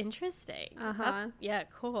 That is interesting. Yeah,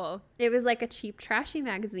 cool. It was like a cheap, trashy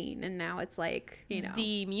magazine, and now it's like, you know.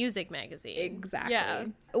 The music magazine. Exactly. Yeah.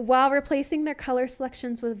 While replacing their color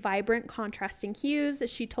selections with vibrant, contrasting hues,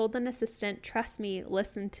 she told an assistant, "Trust me,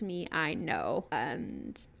 listen to me, I know."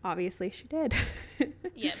 And obviously she did.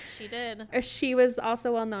 Yep, she did. She was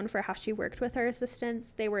also well known for how she worked with her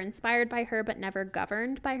assistants. They were inspired by her, but never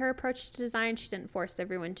governed by her approach to design. She didn't force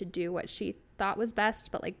everyone to do what she thought was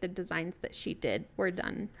best, but like the designs that she did were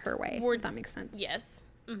done her way, if that makes sense. Yes.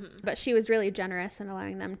 Mm-hmm. But she was really generous in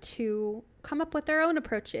allowing them to come up with their own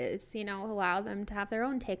approaches, you know, allow them to have their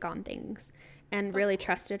own take on things, and really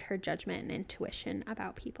trusted her judgment and intuition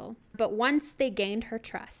about people. But once they gained her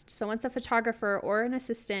trust, so once a photographer or an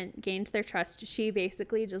assistant gained their trust, she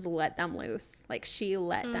basically just let them loose. Like, she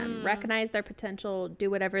let them recognize their potential, do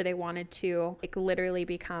whatever they wanted to, like literally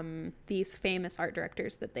become these famous art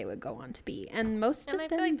directors that they would go on to be. And most of them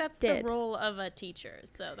did. And I feel like that's the role of a teacher,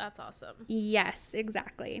 so that's awesome. Yes,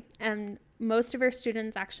 exactly. And most of her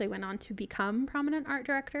students actually went on to become prominent art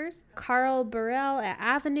directors. Carl Burrell at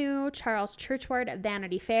Avenue, Charles Churchward at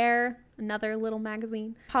Vanity Fair, another little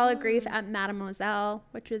magazine, Paula Graith at Mademoiselle,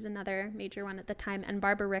 which was another major one at the time, and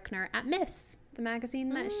Barbara Rickner at Miss, the magazine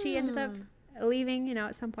that she ended up leaving, you know,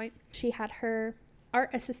 at some point. She had her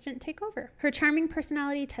art assistant take over. Her charming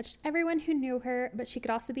personality touched everyone who knew her, but she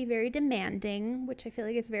could also be very demanding, which I feel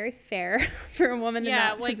like is very fair for a woman in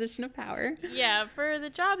that position of power. Yeah, for the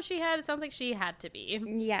job she had, it sounds like she had to be.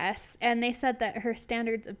 Yes, and they said that her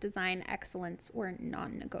standards of design excellence were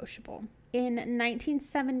non-negotiable. In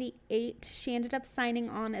 1978, she ended up signing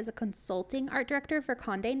on as a consulting art director for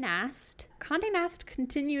Condé Nast. Condé Nast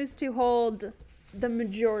continues to hold the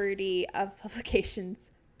majority of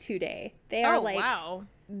publications today. They are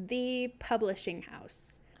the publishing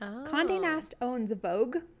house. Condé Nast owns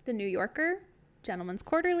Vogue, The New Yorker, Gentleman's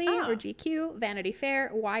Quarterly, or GQ, Vanity Fair,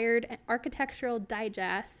 Wired, Architectural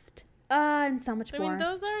Digest, and so much more. I mean,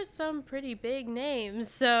 those are some pretty big names,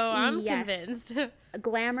 so I'm convinced.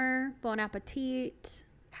 Glamour, Bon Appetit,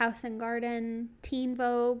 House and Garden, Teen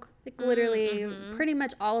Vogue, like literally pretty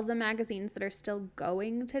much all of the magazines that are still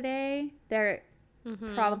going today, they're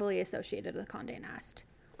probably associated with Condé Nast.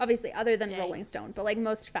 Obviously, other than Rolling Stone, but like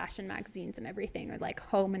most fashion magazines and everything are like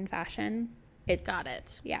home and fashion. Got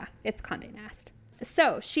it. Yeah, it's Condé Nast.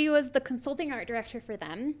 So she was the consulting art director for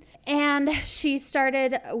them, and she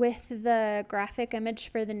started with the graphic image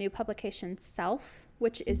for the new publication Self,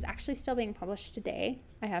 which is actually still being published today.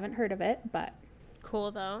 I haven't heard of it, but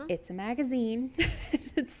cool though. It's a magazine.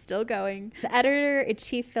 It's still going. The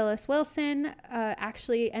editor-in-chief, Phyllis Wilson,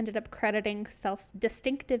 actually ended up crediting Self's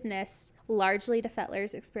distinctiveness largely to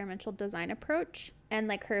Feitler's experimental design approach and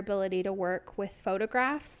like her ability to work with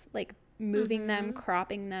photographs, like moving them,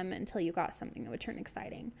 cropping them until you got something that would turn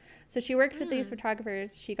exciting. So she worked with these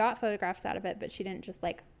photographers. She got photographs out of it, but she didn't just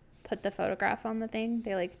like put the photograph on the thing.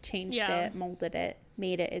 They like changed it, molded it,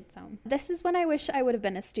 made it its own. This is when I wish I would have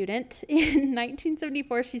been a student. In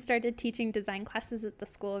 1974, she started teaching design classes at the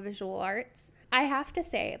School of Visual Arts. I have to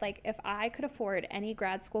say, like, if I could afford any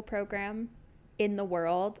grad school program in the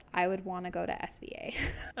world, I would want to go to SVA.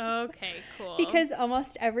 Okay, cool. Because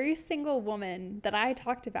almost every single woman that I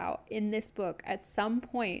talked about in this book at some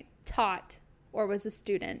point taught or was a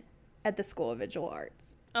student at the School of Visual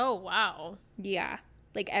Arts. Oh, wow. Yeah,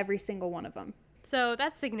 like every single one of them. So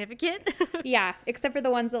that's significant. Yeah, except for the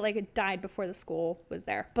ones that like died before the school was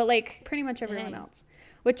there. But like pretty much everyone else,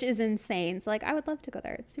 which is insane. So like I would love to go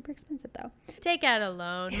there. It's super expensive though. Take out a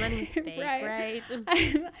loan. Money's fake, right?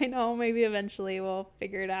 I know, maybe eventually we'll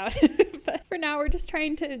figure it out. But for now, we're just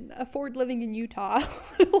trying to afford living in Utah,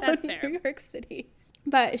 That's fair. New York City.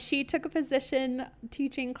 But she took a position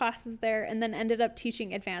teaching classes there and then ended up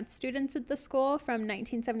teaching advanced students at the school from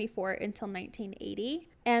 1974 until 1980.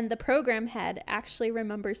 And the program head actually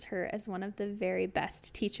remembers her as one of the very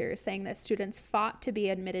best teachers, saying that students fought to be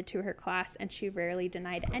admitted to her class and she rarely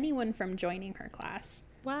denied anyone from joining her class.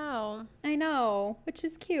 Wow. I know, which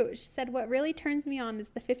is cute. She said, "What really turns me on is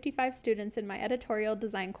the 55 students in my editorial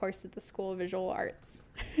design course at the School of Visual Arts."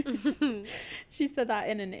 She said that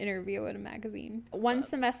in an interview in a magazine. One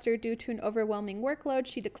semester, due to an overwhelming workload,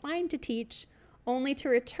 she declined to teach, only to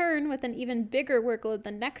return with an even bigger workload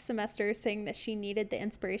the next semester, saying that she needed the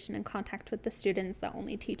inspiration and contact with the students that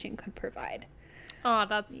only teaching could provide. Oh,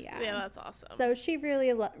 that's awesome. So she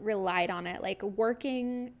really relied on it, like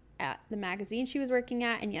working at the magazine she was working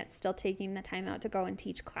at and yet still taking the time out to go and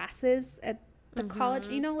teach classes at the college,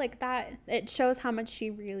 you know, like that. It shows how much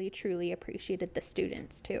she really truly appreciated the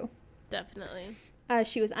students too. Definitely.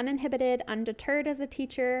 She was uninhibited, undeterred as a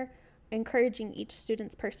teacher, encouraging each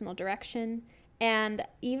student's personal direction, and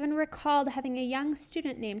even recalled having a young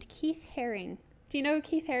student named Keith Haring. Do you know who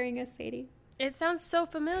Keith Haring is, Sadie? It sounds so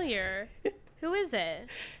familiar. Who is it?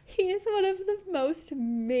 He is one of the most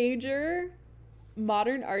major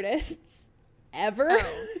modern artists ever.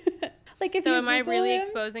 Oh. Like if so you am I Google really him,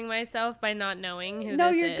 exposing myself by not knowing who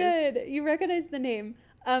no, this you're is? good. You recognize the name.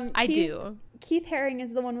 I do. Keith Haring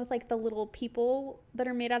is the one with like the little people that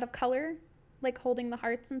are made out of color, like holding the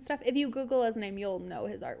hearts and stuff. If you Google his name, you'll know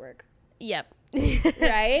his artwork. Yep.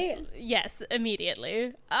 Right? Yes,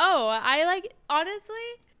 immediately. Oh, I like, honestly,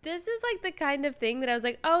 this is like the kind of thing that I was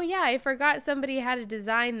like, oh yeah, I forgot somebody had to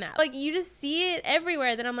design that. Like you just see it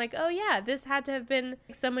everywhere. Then I'm like, oh yeah, this had to have been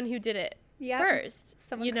someone who did it first.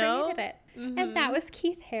 Someone created it. And that was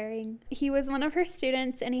Keith Haring. He was one of her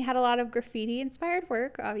students and he had a lot of graffiti inspired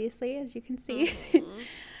work, obviously, as you can see.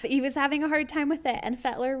 But he was having a hard time with it, and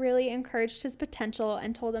Feitler really encouraged his potential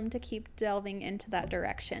and told him to keep delving into that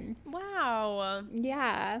direction. Wow.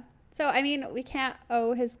 Yeah. So, I mean, we can't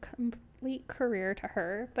owe his complete career to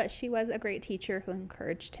her, but she was a great teacher who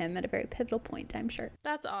encouraged him at a very pivotal point, I'm sure.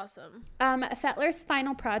 That's awesome. Feitler's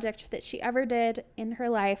final project that she ever did in her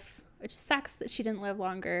life, which sucks that she didn't live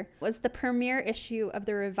longer, was the premiere issue of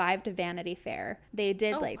the revived Vanity Fair. They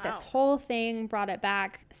did this whole thing, brought it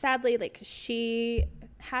back. Sadly, like she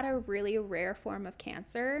had a really rare form of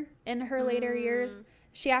cancer in her later years.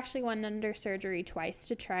 She actually went under surgery twice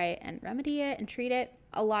to try and remedy it and treat it.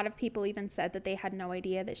 A lot of people even said that they had no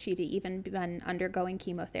idea that she'd even been undergoing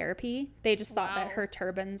chemotherapy. They just thought that her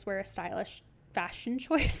turbans were a stylish fashion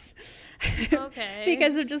choice. Okay.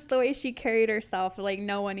 Because of just the way she carried herself. Like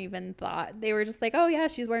no one even thought. They were just like, oh yeah,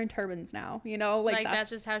 she's wearing turbans now, you know, like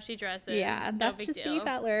that's just how she dresses. Yeah, that's big just deal. Bea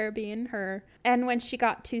Feitler being her. And when she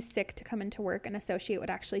got too sick to come into work, an associate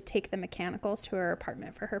would actually take the mechanicals to her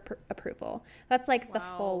apartment for her approval. That's like the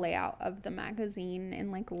full layout of the magazine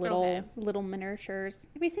in like little miniatures.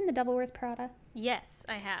 Have you seen The Devil Wears Prada? Yes,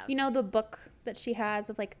 I have. You know the book that she has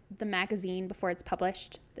of like the magazine before it's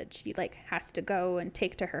published that she like has to go and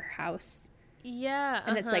take to her house? Yeah.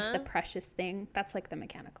 And it's like the precious thing. That's like the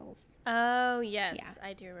mechanicals. Oh, yes. Yeah.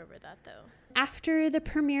 I do remember that though. After the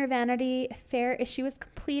premiere Vanity Fair issue was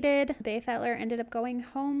completed, Bea Feitler ended up going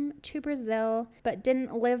home to Brazil, but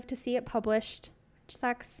didn't live to see it published, which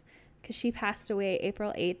sucks because because she passed away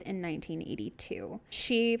April 8th in 1982.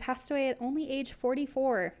 She passed away at only age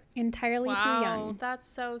 44, entirely too young. Wow, that's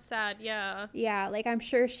so sad. Yeah. Yeah, like I'm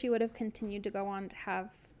sure she would have continued to go on to have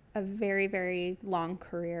a very, very long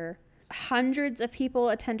career. Hundreds of people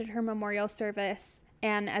attended her memorial service,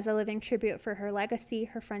 and as a living tribute for her legacy,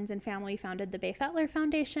 her friends and family founded the Feitler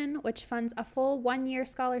Foundation, which funds a full 1-year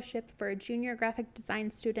scholarship for a junior graphic design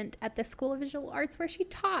student at the School of Visual Arts where she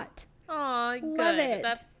taught. Aw, good. Love it.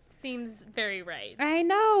 That seems very right. I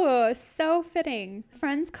know, so fitting.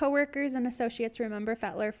 Friends, coworkers, and associates remember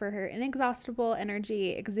Feitler for her inexhaustible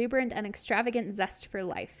energy, exuberant and extravagant zest for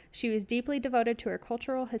life. She was deeply devoted to her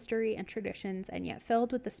cultural history and traditions, and yet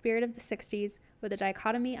filled with the spirit of the 60s, with a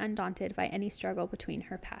dichotomy undaunted by any struggle between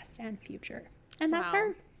her past and future. And that's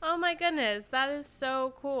her. Oh my goodness, that is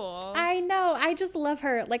so cool. I know. I just love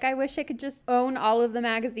her. Like, I wish I could just own all of the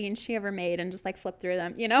magazines she ever made and just like flip through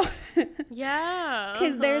them, you know? Yeah.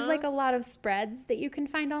 Because there's like a lot of spreads that you can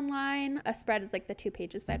find online. A spread is like the 2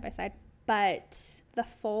 pages side by side. But the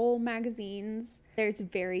full magazines, there's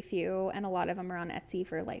very few. And a lot of them are on Etsy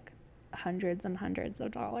for like hundreds and hundreds of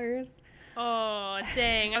dollars. Oh,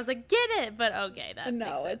 dang. I was like, get it. But okay, that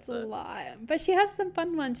makes sense. It's a lot. But she has some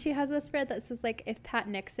fun ones. She has a spread that says like, if Pat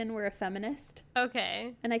Nixon were a feminist.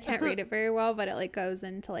 Okay. And I can't read it very well, but it like goes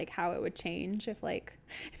into like how it would change if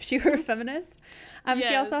she were a feminist. Yes.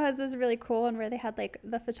 She also has this really cool one where they had like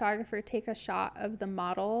the photographer take a shot of the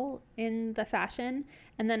model in the fashion,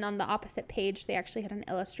 and then on the opposite page they actually had an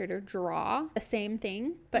illustrator draw the same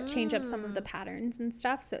thing but change up some of the patterns and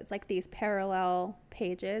stuff. So it's like these parallel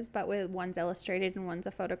pages, but with one's illustrated and one's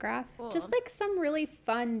a photograph. Cool. Just like some really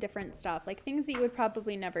fun different stuff, like things that you would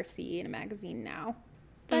probably never see in a magazine now,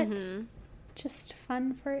 but just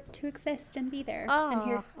fun for it to exist and be there. Oh. And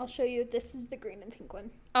here, I'll show you. This is the green and pink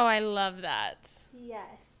one. Oh, I love that.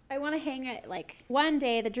 Yes. I want to hang it, like, one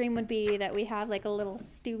day the dream would be that we have, like, a little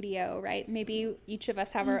studio, right? Maybe each of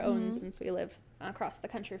us have our own since we live across the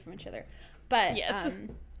country from each other. But, yes.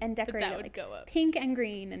 And decorate that it, would like, go up. pink and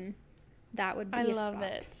green, and that would be a spot. I love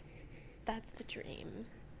it. That's the dream.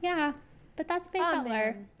 Yeah. But that's Feitler.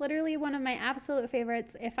 Man. Literally one of my absolute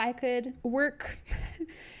favorites. If I could work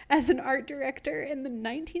as an art director in the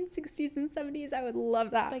 1960s and 70s, I would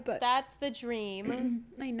love that. Like, but that's the dream.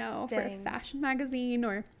 I know. Dang. For a fashion magazine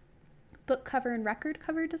or book cover and record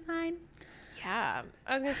cover design. Yeah.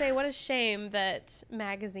 I was going to say, what a shame that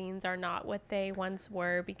magazines are not what they once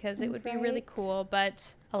were, because it would be really cool.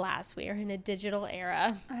 But alas, we are in a digital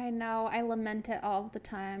era. I know. I lament it all the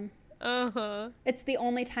time. Uh-huh. It's the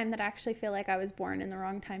only time that I actually feel like I was born in the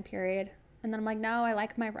wrong time period. And then I'm like, no, I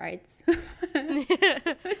like my rights.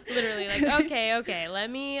 Literally, like, okay, let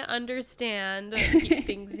me understand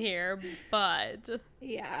things here, but...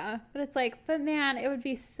 Yeah, but it's like, but man, it would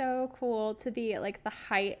be so cool to be at, like, the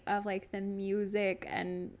height of, like, the music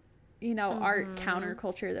and, you know, art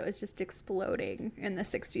counterculture that was just exploding in the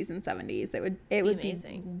 60s and 70s. It would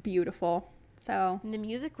be beautiful. So, and the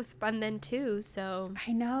music was fun then, too, so...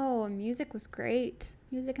 I know, music was great.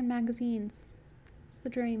 Music and magazines. It's the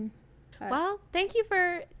dream. Well, thank you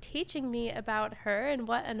for teaching me about her and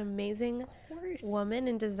what an amazing woman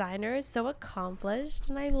and designer, so accomplished,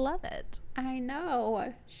 and I love it. I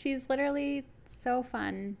know. She's literally so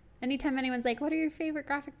fun. Anytime anyone's like, what are your favorite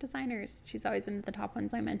graphic designers? She's always one of the top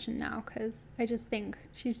ones I mention now, because I just think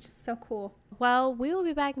she's just so cool. Well, we will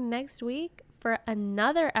be back next week for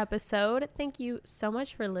another episode. Thank you so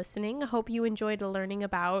much for listening. I hope you enjoyed learning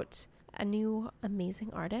about a new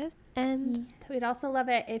amazing artist, and we'd also love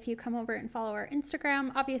it if you come over and follow our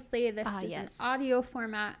Instagram. Obviously this is an audio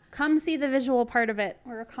format. Come see the visual part of it.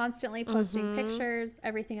 We're constantly posting pictures,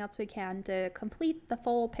 everything else we can to complete the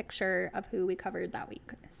full picture of who we covered that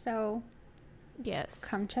week. So yes,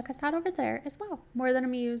 come check us out over there as well.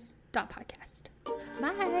 morethanamuse.podcast.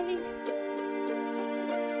 Bye.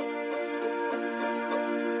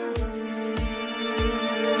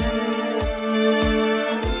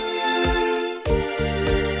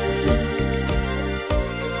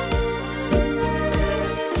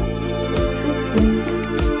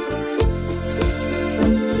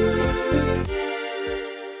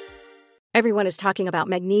 Everyone is talking about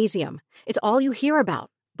magnesium. It's all you hear about.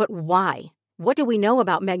 But why? What do we know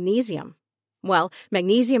about magnesium? Well,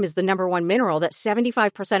 magnesium is the #1 mineral that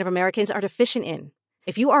 75% of Americans are deficient in.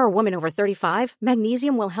 If you are a woman over 35,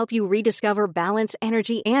 magnesium will help you rediscover balance,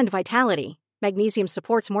 energy, and vitality. Magnesium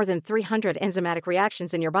supports more than 300 enzymatic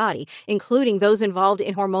reactions in your body, including those involved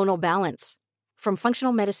in hormonal balance. From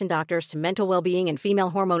functional medicine doctors to mental well-being and female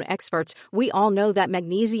hormone experts, we all know that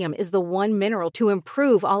magnesium is the one mineral to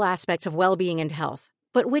improve all aspects of well-being and health.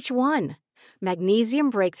 But which one? Magnesium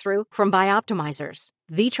Breakthrough from Bioptimizers.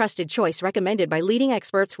 the trusted choice recommended by leading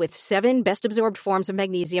experts with 7 best-absorbed forms of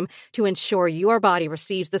magnesium to ensure your body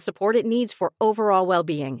receives the support it needs for overall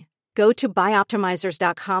well-being. Go to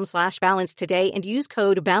bioptimizers.com/balance today and use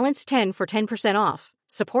code BALANCE10 for 10% off.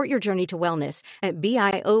 Support your journey to wellness at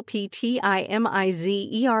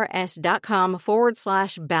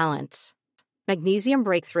bioptimizers.com/balance. Magnesium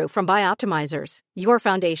Breakthrough from Bioptimizers, your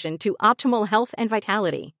foundation to optimal health and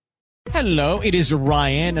vitality. Hello, it is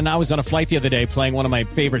Ryan, and I was on a flight the other day playing one of my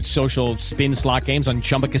favorite social spin slot games on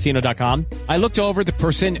ChumbaCasino.com. I looked over at the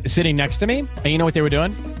person sitting next to me, and you know what they were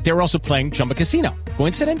doing? They were also playing Chumba Casino.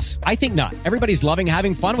 Coincidence? I think not. Everybody's loving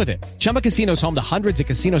having fun with it. Chumba Casino is home to hundreds of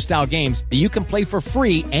casino-style games that you can play for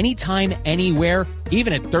free anytime, anywhere,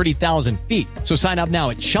 even at 30,000 feet. So sign up now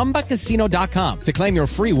at ChumbaCasino.com to claim your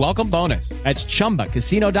free welcome bonus. That's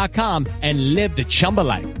ChumbaCasino.com and live the Chumba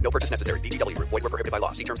life. No purchase necessary. VGW. Void where prohibited by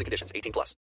law. See terms and conditions. 18+.